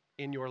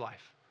in your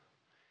life,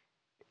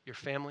 your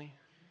family,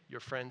 your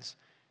friends,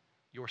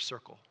 your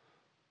circle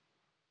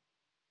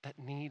that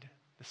need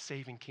the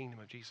saving kingdom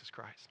of Jesus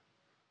Christ.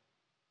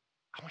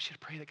 I want you to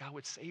pray that God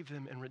would save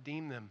them and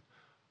redeem them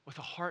with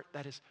a heart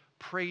that is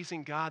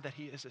praising God that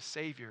he is a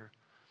Savior.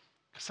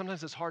 Because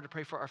sometimes it's hard to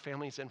pray for our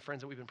families and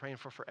friends that we've been praying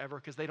for forever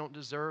because they don't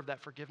deserve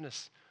that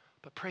forgiveness.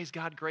 But praise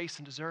God, grace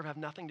and deserve have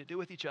nothing to do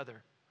with each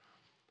other.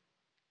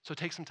 So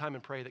take some time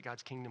and pray that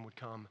God's kingdom would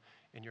come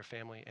in your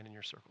family and in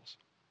your circles.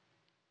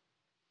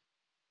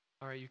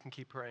 All right, you can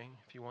keep praying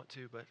if you want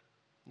to, but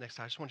next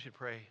time I just want you to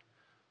pray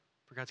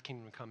for God's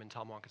kingdom to come in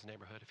Talmonka's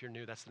neighborhood. If you're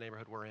new, that's the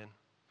neighborhood we're in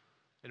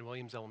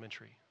Williams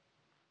Elementary,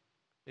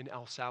 in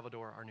El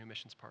Salvador, our new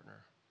missions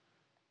partner,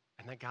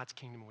 and that God's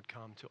kingdom would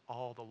come to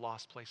all the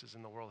lost places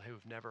in the world who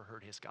have never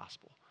heard his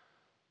gospel.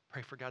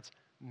 Pray for God's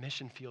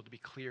mission field to be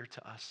clear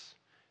to us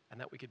and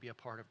that we could be a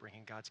part of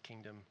bringing God's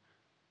kingdom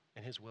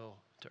and his will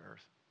to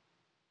earth.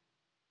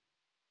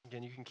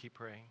 Again, you can keep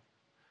praying.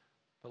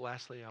 But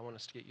lastly, I want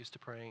us to get used to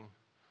praying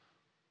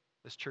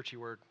this churchy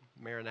word,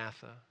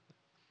 Maranatha,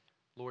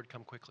 Lord,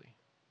 come quickly.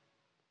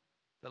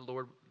 That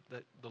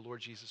the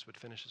Lord Jesus would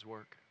finish his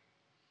work.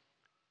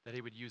 That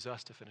he would use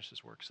us to finish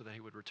his work so that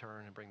he would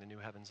return and bring the new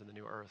heavens and the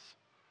new earth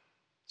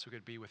so we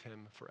could be with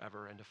him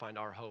forever and to find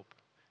our hope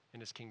in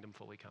his kingdom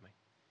fully coming.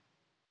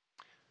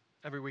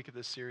 Every week of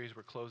this series,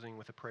 we're closing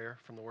with a prayer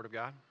from the Word of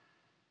God.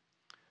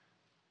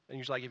 And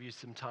usually I give you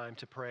some time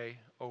to pray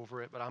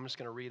over it, but I'm just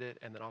going to read it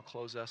and then I'll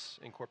close us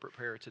in corporate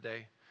prayer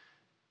today.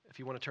 If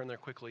you want to turn there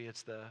quickly,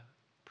 it's the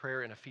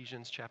prayer in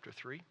Ephesians chapter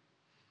 3.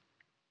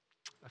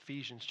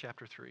 Ephesians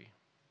chapter 3.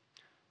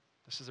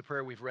 This is a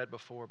prayer we've read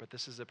before, but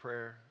this is a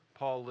prayer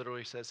Paul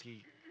literally says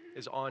he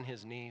is on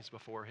his knees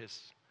before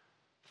his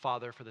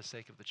Father for the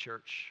sake of the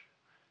church.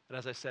 And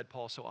as I said,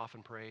 Paul so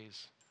often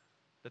prays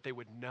that they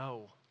would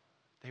know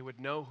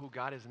who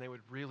God is and they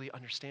would really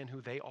understand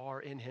who they are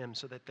in him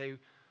so that they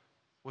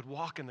would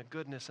walk in the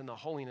goodness and the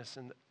holiness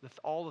and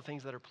all the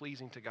things that are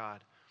pleasing to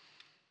God.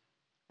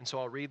 And so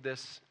I'll read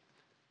this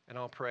and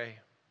I'll pray,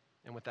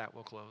 and with that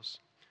we'll close.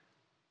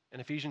 In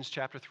Ephesians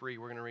chapter 3,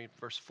 we're going to read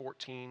verse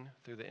 14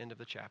 through the end of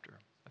the chapter.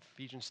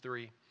 Ephesians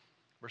 3,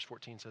 verse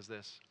 14 says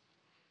this: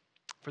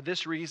 For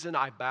this reason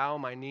I bow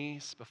my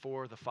knees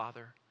before the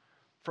Father,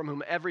 from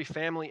whom every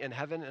family in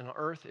heaven and on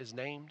earth is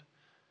named,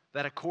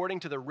 that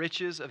according to the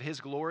riches of his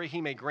glory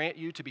he may grant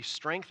you to be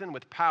strengthened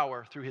with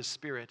power through his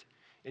Spirit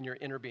in your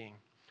inner being,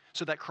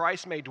 so that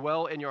Christ may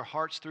dwell in your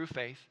hearts through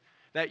faith,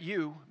 that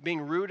you,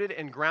 being rooted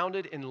and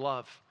grounded in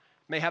love,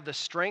 may have the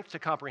strength to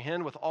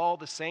comprehend with all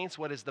the saints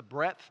what is the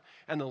breadth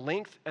and the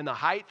length and the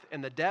height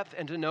and the depth,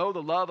 and to know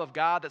the love of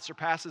God that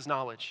surpasses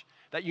knowledge,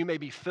 that you may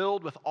be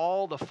filled with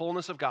all the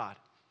fullness of God.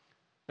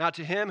 Now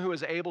to him who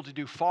is able to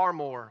do far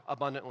more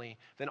abundantly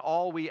than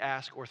all we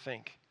ask or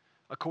think,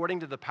 according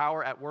to the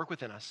power at work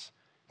within us,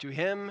 to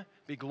him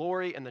be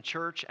glory in the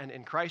church and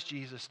in Christ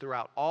Jesus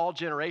throughout all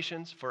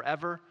generations,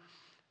 forever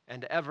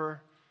and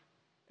ever.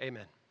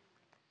 Amen.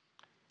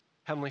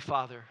 Heavenly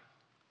Father,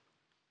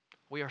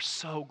 we are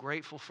so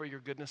grateful for your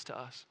goodness to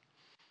us.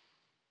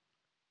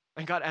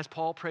 And God, as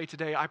Paul prayed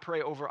today, I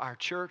pray over our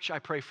church. I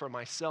pray for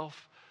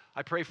myself.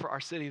 I pray for our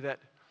city that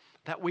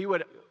we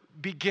would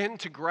begin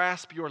to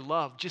grasp your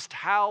love, just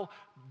how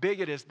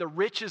big it is, the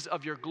riches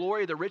of your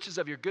glory, the riches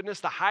of your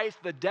goodness, the height,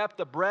 the depth,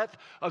 the breadth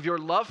of your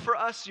love for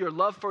us, your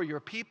love for your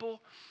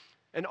people,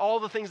 and all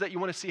the things that you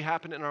want to see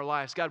happen in our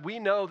lives. God, we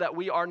know that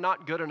we are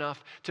not good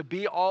enough to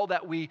be all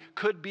that we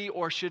could be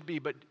or should be,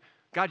 but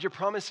God, you're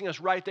promising us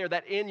right there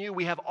that in you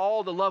we have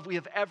all the love, we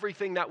have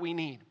everything that we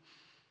need.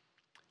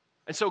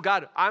 And so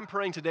God, I'm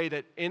praying today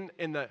that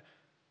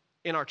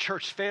in our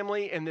church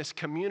family, in this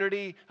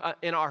community,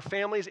 in our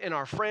families, in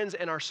our friends,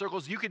 in our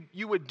circles,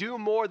 you would do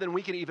more than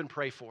we could even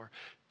pray for.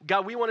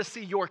 God, we want to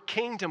see your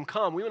kingdom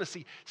come. We want to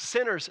see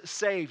sinners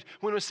saved.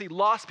 We want to see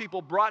lost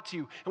people brought to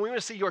you. And we want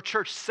to see your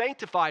church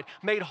sanctified,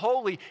 made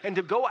holy, and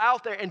to go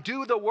out there and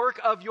do the work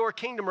of your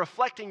kingdom,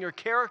 reflecting your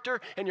character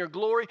and your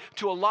glory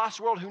to a lost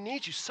world who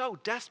needs you so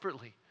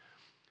desperately.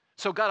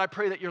 So God, I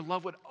pray that your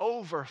love would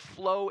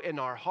overflow in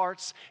our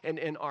hearts and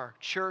in our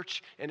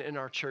church and in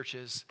our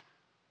churches.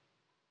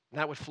 And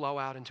that would flow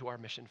out into our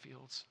mission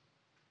fields.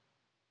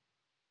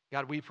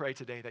 God, we pray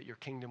today that your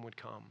kingdom would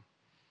come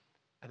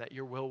and that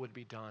your will would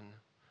be done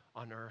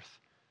on earth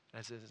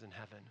as it is in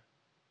heaven.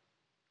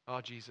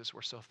 Oh, Jesus,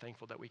 we're so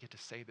thankful that we get to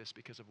say this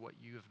because of what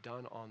you have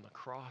done on the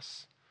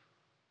cross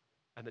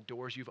and the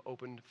doors you've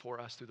opened for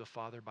us through the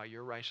Father by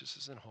your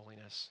righteousness and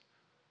holiness.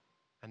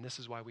 And this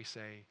is why we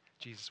say,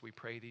 Jesus, we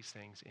pray these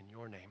things in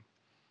your name.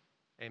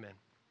 Amen.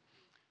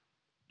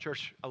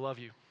 Church, I love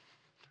you.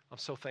 I'm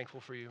so thankful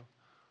for you.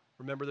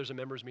 Remember, there's a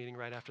members meeting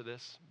right after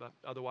this, but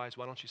otherwise,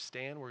 why don't you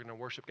stand? We're going to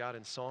worship God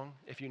in song.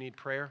 If you need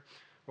prayer,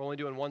 we're only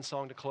doing one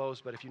song to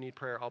close, but if you need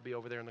prayer, I'll be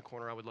over there in the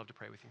corner. I would love to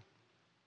pray with you.